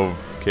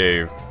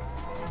cave.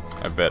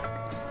 I bet.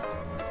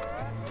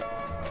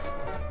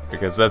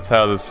 Because that's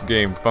how this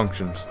game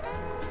functions.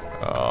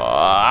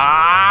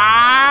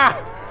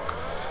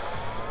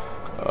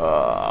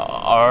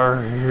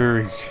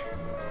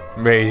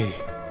 Matey.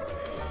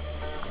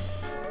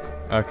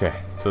 Okay,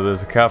 so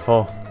there's a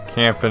couple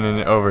camping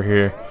over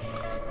here.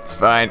 It's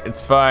fine,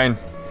 it's fine.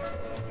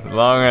 As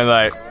long as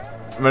I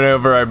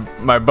maneuver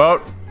my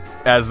boat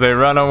as they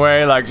run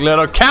away like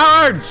little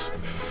cowards!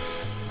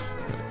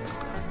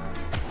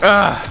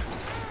 Alright.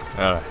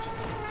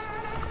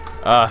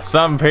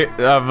 Some of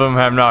them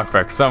have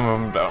knockback, some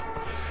of them don't.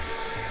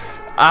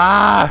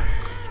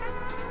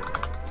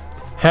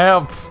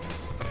 Help!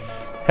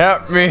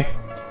 Help me!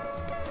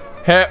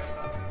 Help!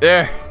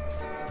 There!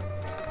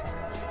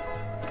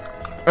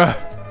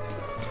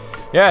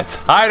 Yes,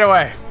 hide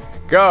away!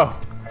 Go!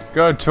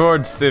 Go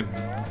towards the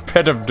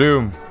pit of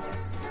doom.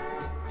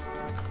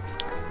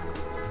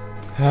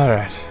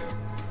 Alright.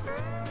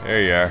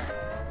 There you are.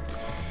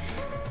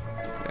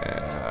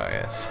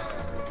 Yes.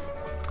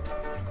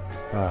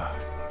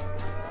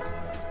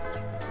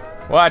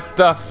 What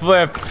the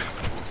flip?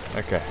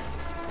 Okay.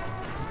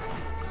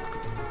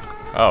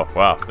 Oh,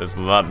 wow. There's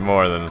a lot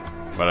more than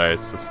what I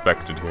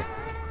suspected here.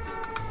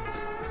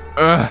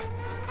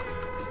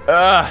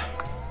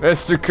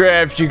 Mr.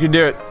 Krabs, you can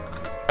do it.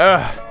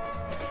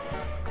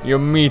 Your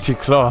meaty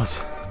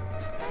claws.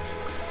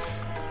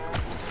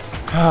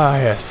 Ah,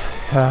 yes.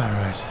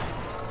 Alright.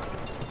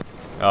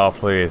 Oh,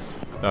 please.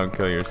 Don't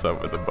kill yourself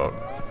with a boat.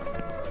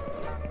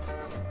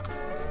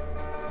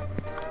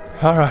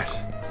 Alright.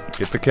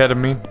 Get the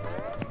ketamine.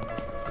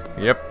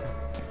 Yep.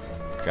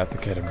 Got the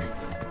ketamine.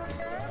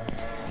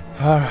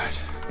 Alright.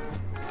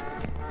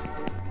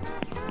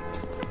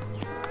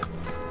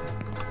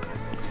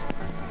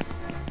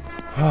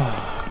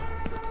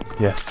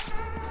 Yes.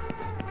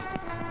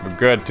 We're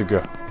good to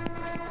go.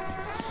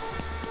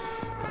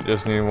 I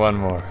just need one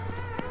more.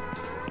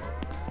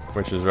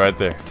 Which is right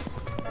there.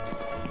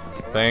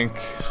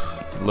 Thanks,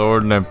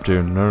 Lord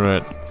Neptune.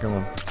 Alright, come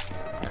on.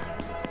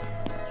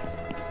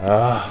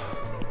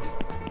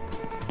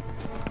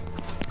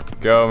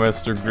 Go,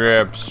 Mr.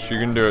 Krabs. You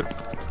can do it.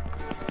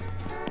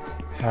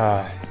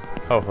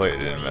 Hopefully I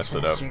didn't mess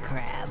it up.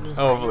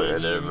 Hopefully I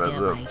didn't mess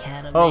it up.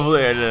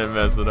 Hopefully I didn't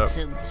mess it up.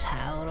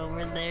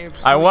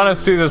 I want to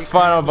see this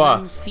final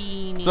boss.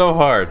 So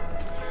hard.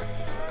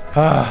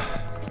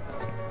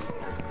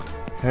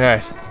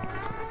 Alright.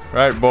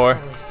 Right, boy.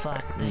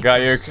 You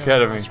got your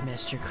ketamine.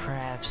 Mr.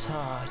 Krabs.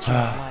 Oh, it's your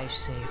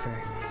lifesaver.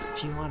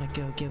 If you want to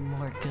go get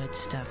more good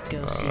stuff,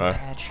 go see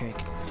Patrick.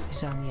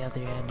 He's on the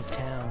other end of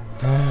town.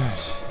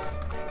 Alright.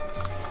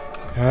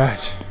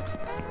 Alright.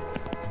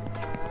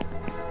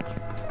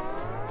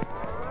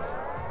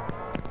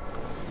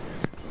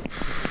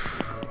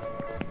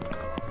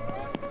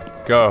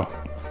 Go.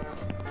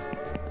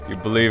 You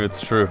believe it's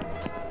true.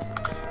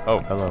 Oh,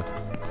 hello.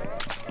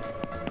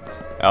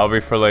 I'll be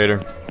for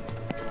later.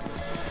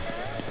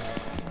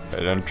 I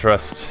don't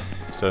trust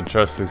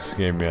this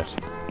game yet.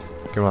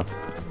 Come on.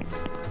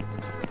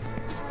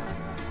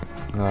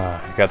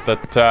 Got the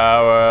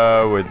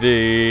tower with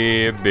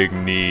the big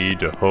need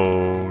to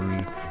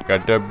hold.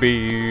 Got the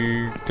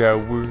big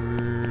tower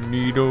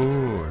need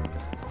on.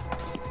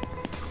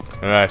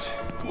 Alright.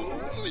 Whoa,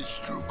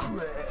 Mr.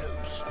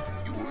 Krabs,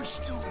 you're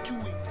still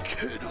doing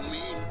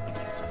ketamine?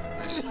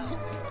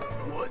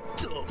 What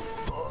the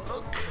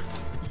fuck?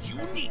 You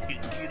need to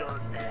get on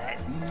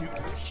that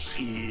new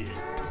shit.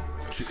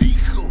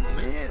 Take a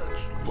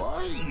man's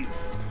life.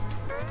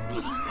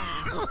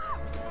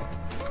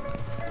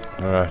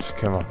 Alright,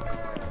 come on.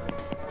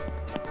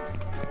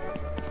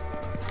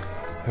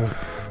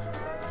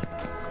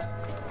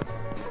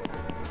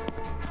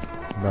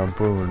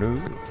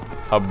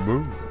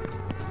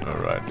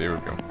 Alright, there we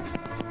go.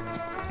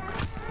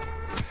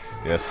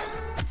 Yes.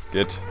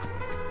 Get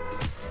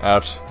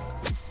out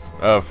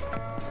of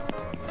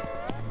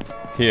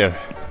here.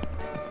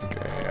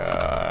 Okay,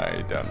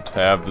 I don't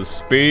have the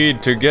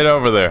speed to get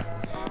over there.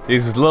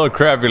 These little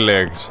crabby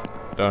legs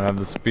don't have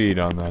the speed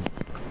on that.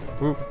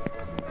 Whoop.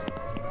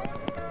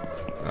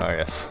 Oh,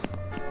 yes.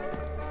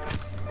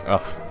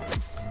 Oh.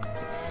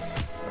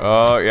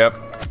 Oh, yep.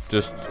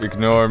 Just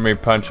ignore me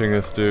punching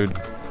this dude.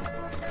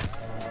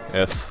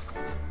 Yes.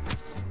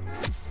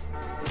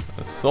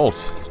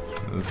 Assault.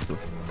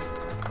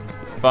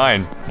 It's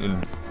fine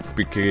in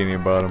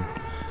Bikini Bottom.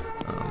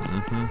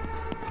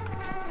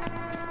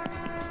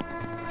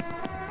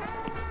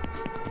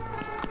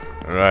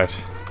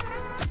 Alright.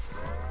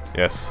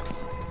 Yes.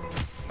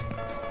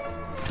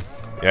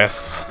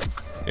 Yes.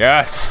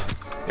 Yes!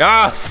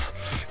 Yes!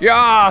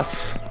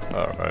 Yes!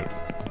 Alright.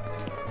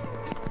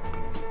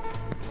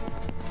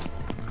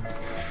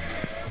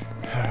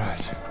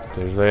 Alright.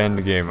 There's the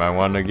end game. I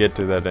want to get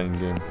to that end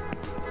game.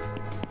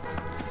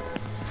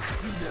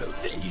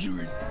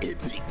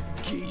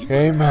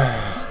 Game.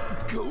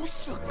 Go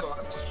suck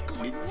off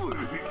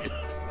Squidward.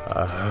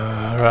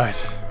 Alright.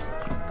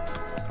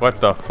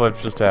 What the flip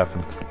just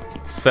happened?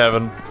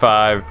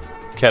 7.5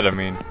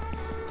 ketamine.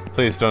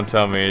 Please don't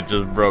tell me it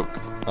just broke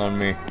on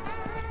me.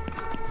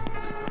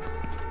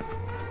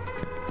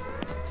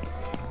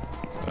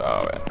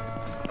 Oh man.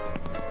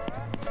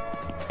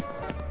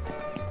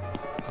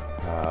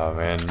 Oh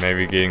man,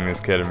 maybe getting this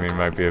ketamine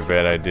might be a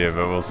bad idea,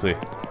 but we'll see.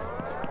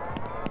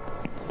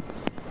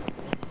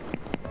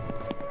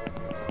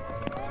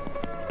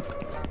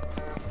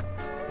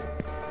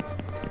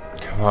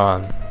 Come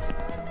on.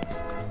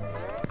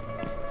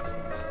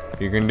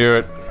 You can do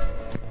it.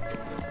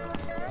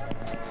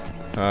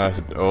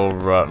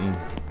 Old rotten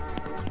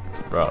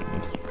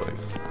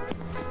place.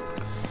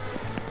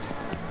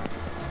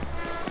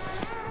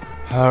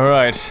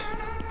 Alright.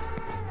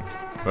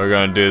 We're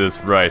gonna do this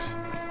right.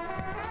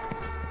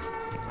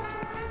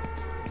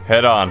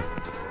 Head on.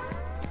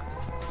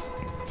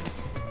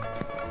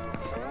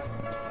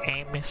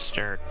 Hey,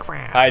 Mr.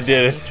 Krabs. I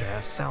did it.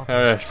 Just sell these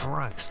Alright.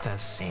 drugs to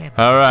Sandy.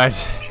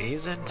 Alright.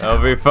 She's in town.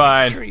 I'll be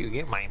fine. Make sure you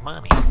get my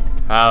money.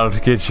 I'll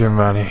get your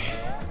money.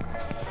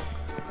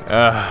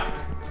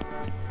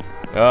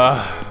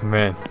 Oh,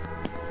 man.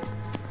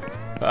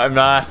 I'm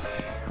not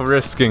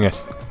risking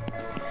it.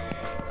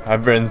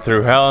 I've been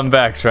through hell and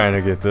back trying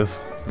to get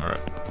this.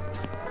 Alright.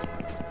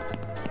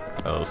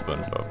 Hello,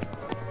 SpongeBob.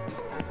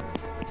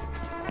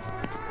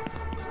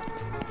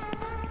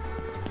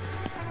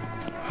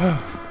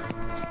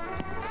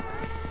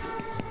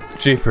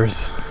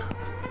 Jeepers.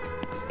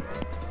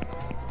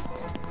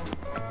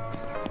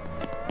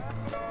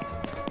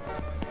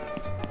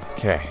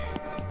 Okay.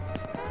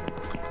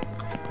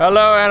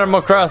 Hello,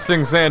 Animal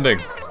Crossing, Sandy.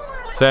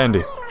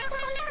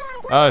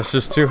 Oh, it's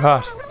just too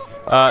hot.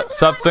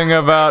 Something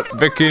about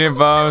bikini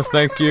bombs,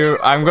 thank you.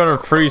 I'm gonna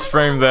freeze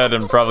frame that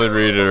and probably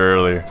read it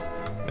earlier.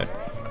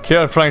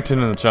 Kill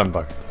plankton in the chum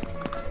bucket.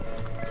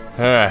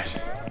 Alright.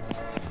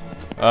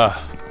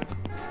 Oh,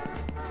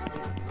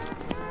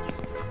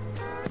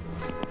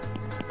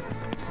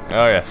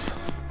 yes.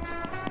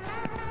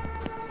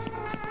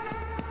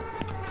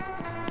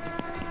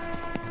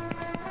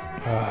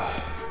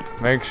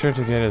 Make sure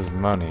to get his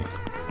money.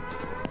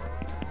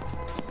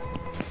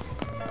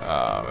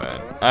 Oh man,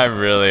 I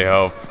really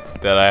hope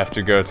that I have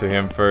to go to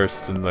him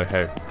first and like,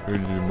 hey, who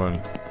did your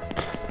money?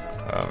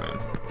 Oh man,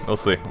 we'll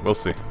see, we'll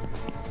see.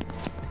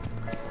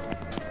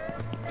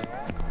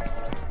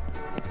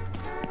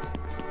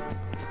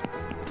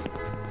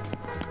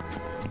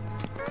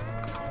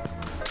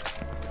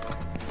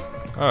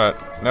 Alright,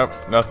 nope,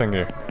 nothing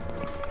here.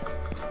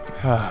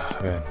 Ah,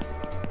 man.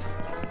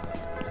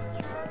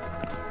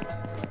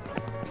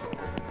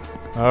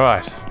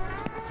 Alright.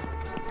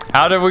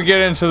 How did we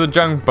get into the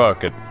junk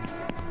bucket?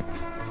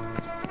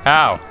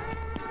 How?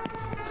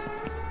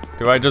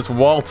 Do I just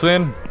waltz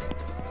in?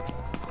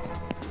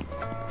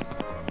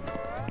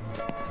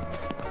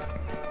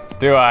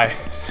 Do I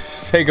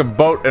take a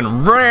boat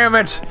and ram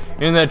it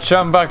in that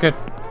chum bucket?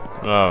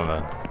 Oh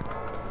man.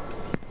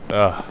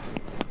 Ugh.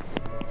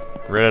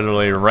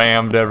 literally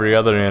rammed every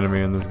other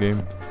enemy in this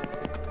game.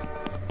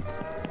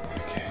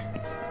 Okay.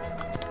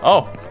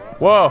 Oh!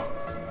 Whoa!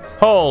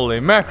 Holy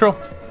mackerel!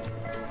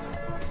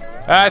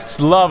 That's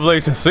lovely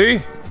to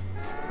see!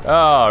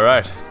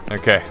 Alright.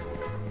 Okay.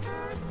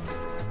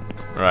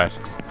 Right.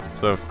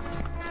 So...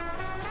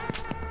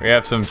 we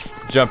have some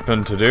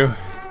jumping to do.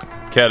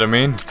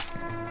 Ketamine.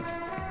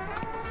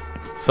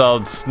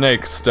 Solid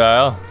Snake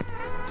style.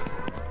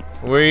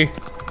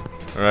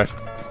 Alright.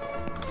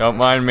 Don't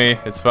mind me.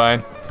 It's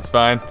fine. It's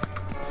fine.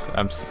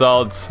 I'm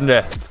Solid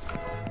Snith.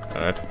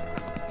 Alright.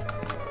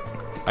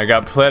 I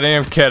got plenty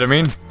of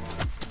ketamine.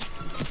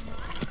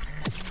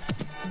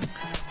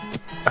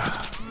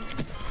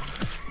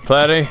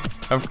 Plenty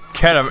of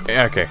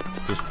ketamine. Okay.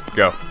 Just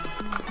go.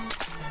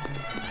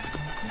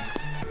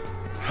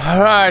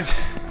 Alright.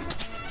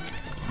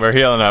 We're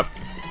healing up.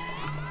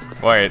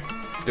 Wait.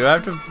 Do I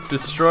have to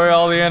destroy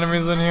all the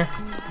enemies in here?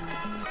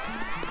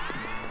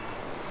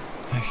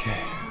 Okay.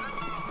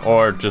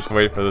 Or just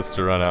wait for this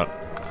to run out.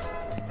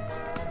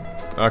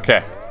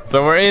 Okay.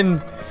 So we're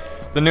in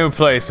the new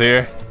place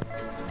here.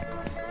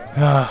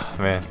 Ah,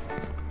 man.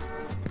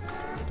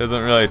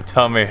 Doesn't really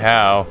tell me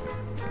how.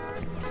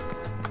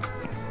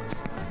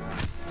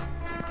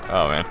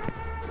 Oh, man.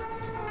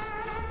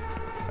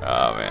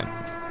 Oh, man.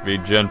 Be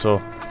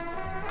gentle.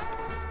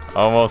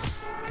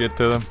 Almost get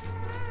to them.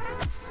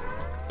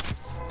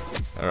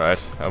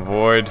 Alright.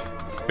 Avoid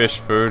fish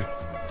food.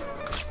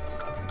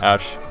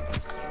 Ouch.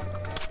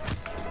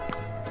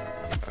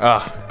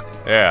 Ah.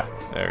 Yeah.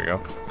 There we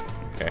go.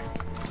 Okay.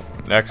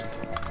 Next.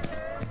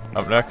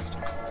 Up next.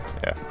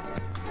 Yeah.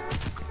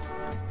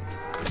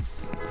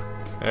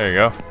 There you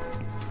go.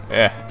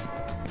 Yeah.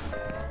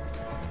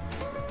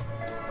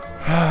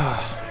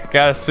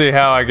 Gotta see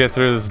how I get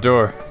through this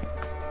door.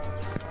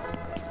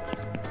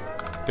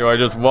 Do I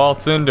just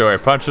waltz in? Do I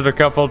punch it a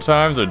couple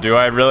times? Or do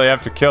I really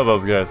have to kill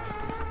those guys?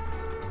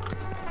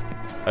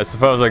 I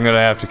suppose I'm gonna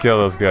have to kill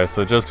those guys,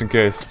 so just in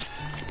case.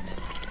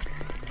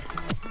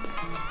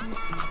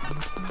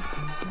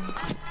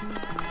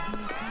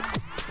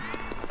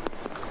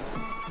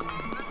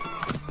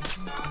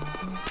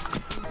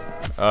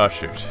 Oh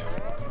shoot.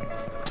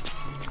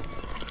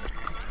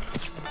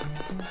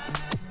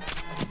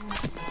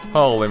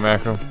 Holy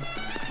mackerel.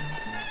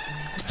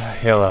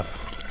 Heal up.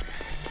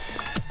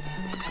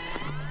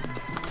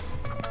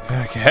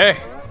 Okay, hey!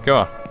 Come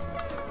on.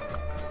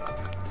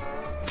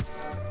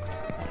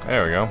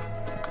 There we go.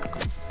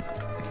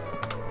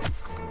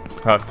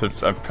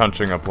 I'm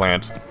punching a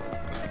plant.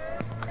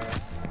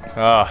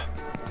 Ah,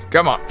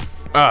 come on.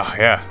 Ah,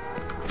 yeah.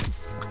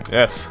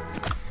 Yes.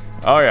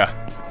 Oh, yeah.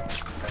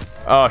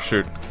 Oh,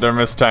 shoot. They're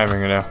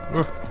mistiming it now.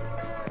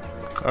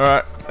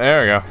 Alright,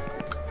 there we go.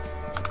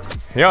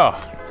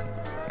 Yeah.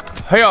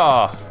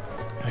 Yeah.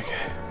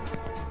 Okay.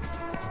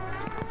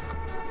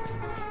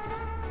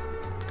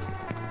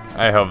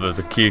 I hope there's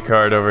a key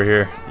card over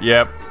here.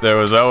 Yep, there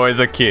was always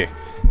a key.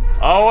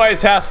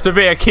 Always has to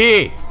be a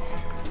key!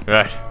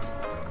 Right.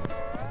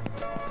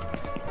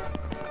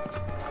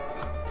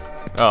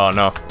 Oh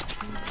no.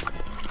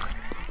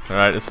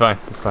 Alright, it's fine.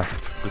 It's fine.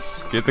 Just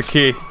get the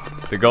key.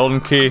 The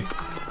golden key.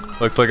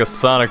 Looks like a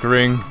sonic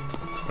ring.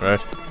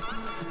 Right.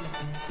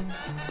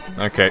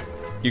 Okay.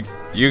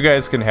 You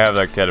guys can have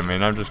that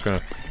ketamine. I'm just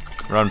gonna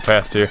run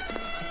past here.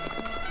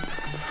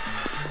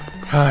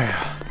 Oh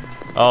yeah.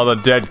 All the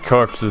dead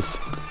corpses.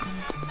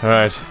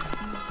 Alright.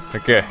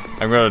 Okay.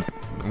 I'm gonna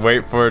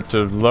wait for it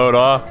to load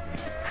off.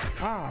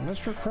 Ah,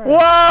 Mr. Krabs.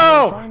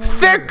 Whoa!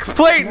 Thick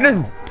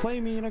platinum!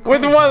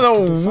 With one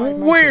of the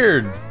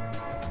weird...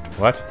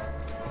 What?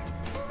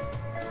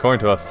 Coin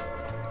toss.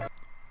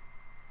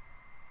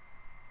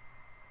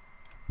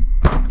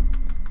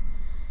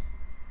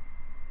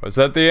 Was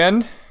that the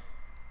end?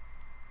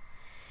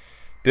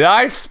 Did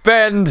I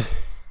spend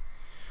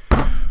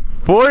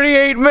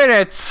 48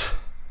 minutes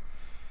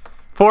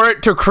for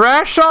it to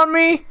crash on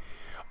me?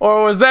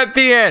 Or was that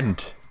the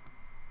end?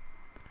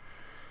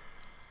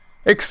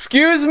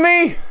 Excuse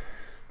me?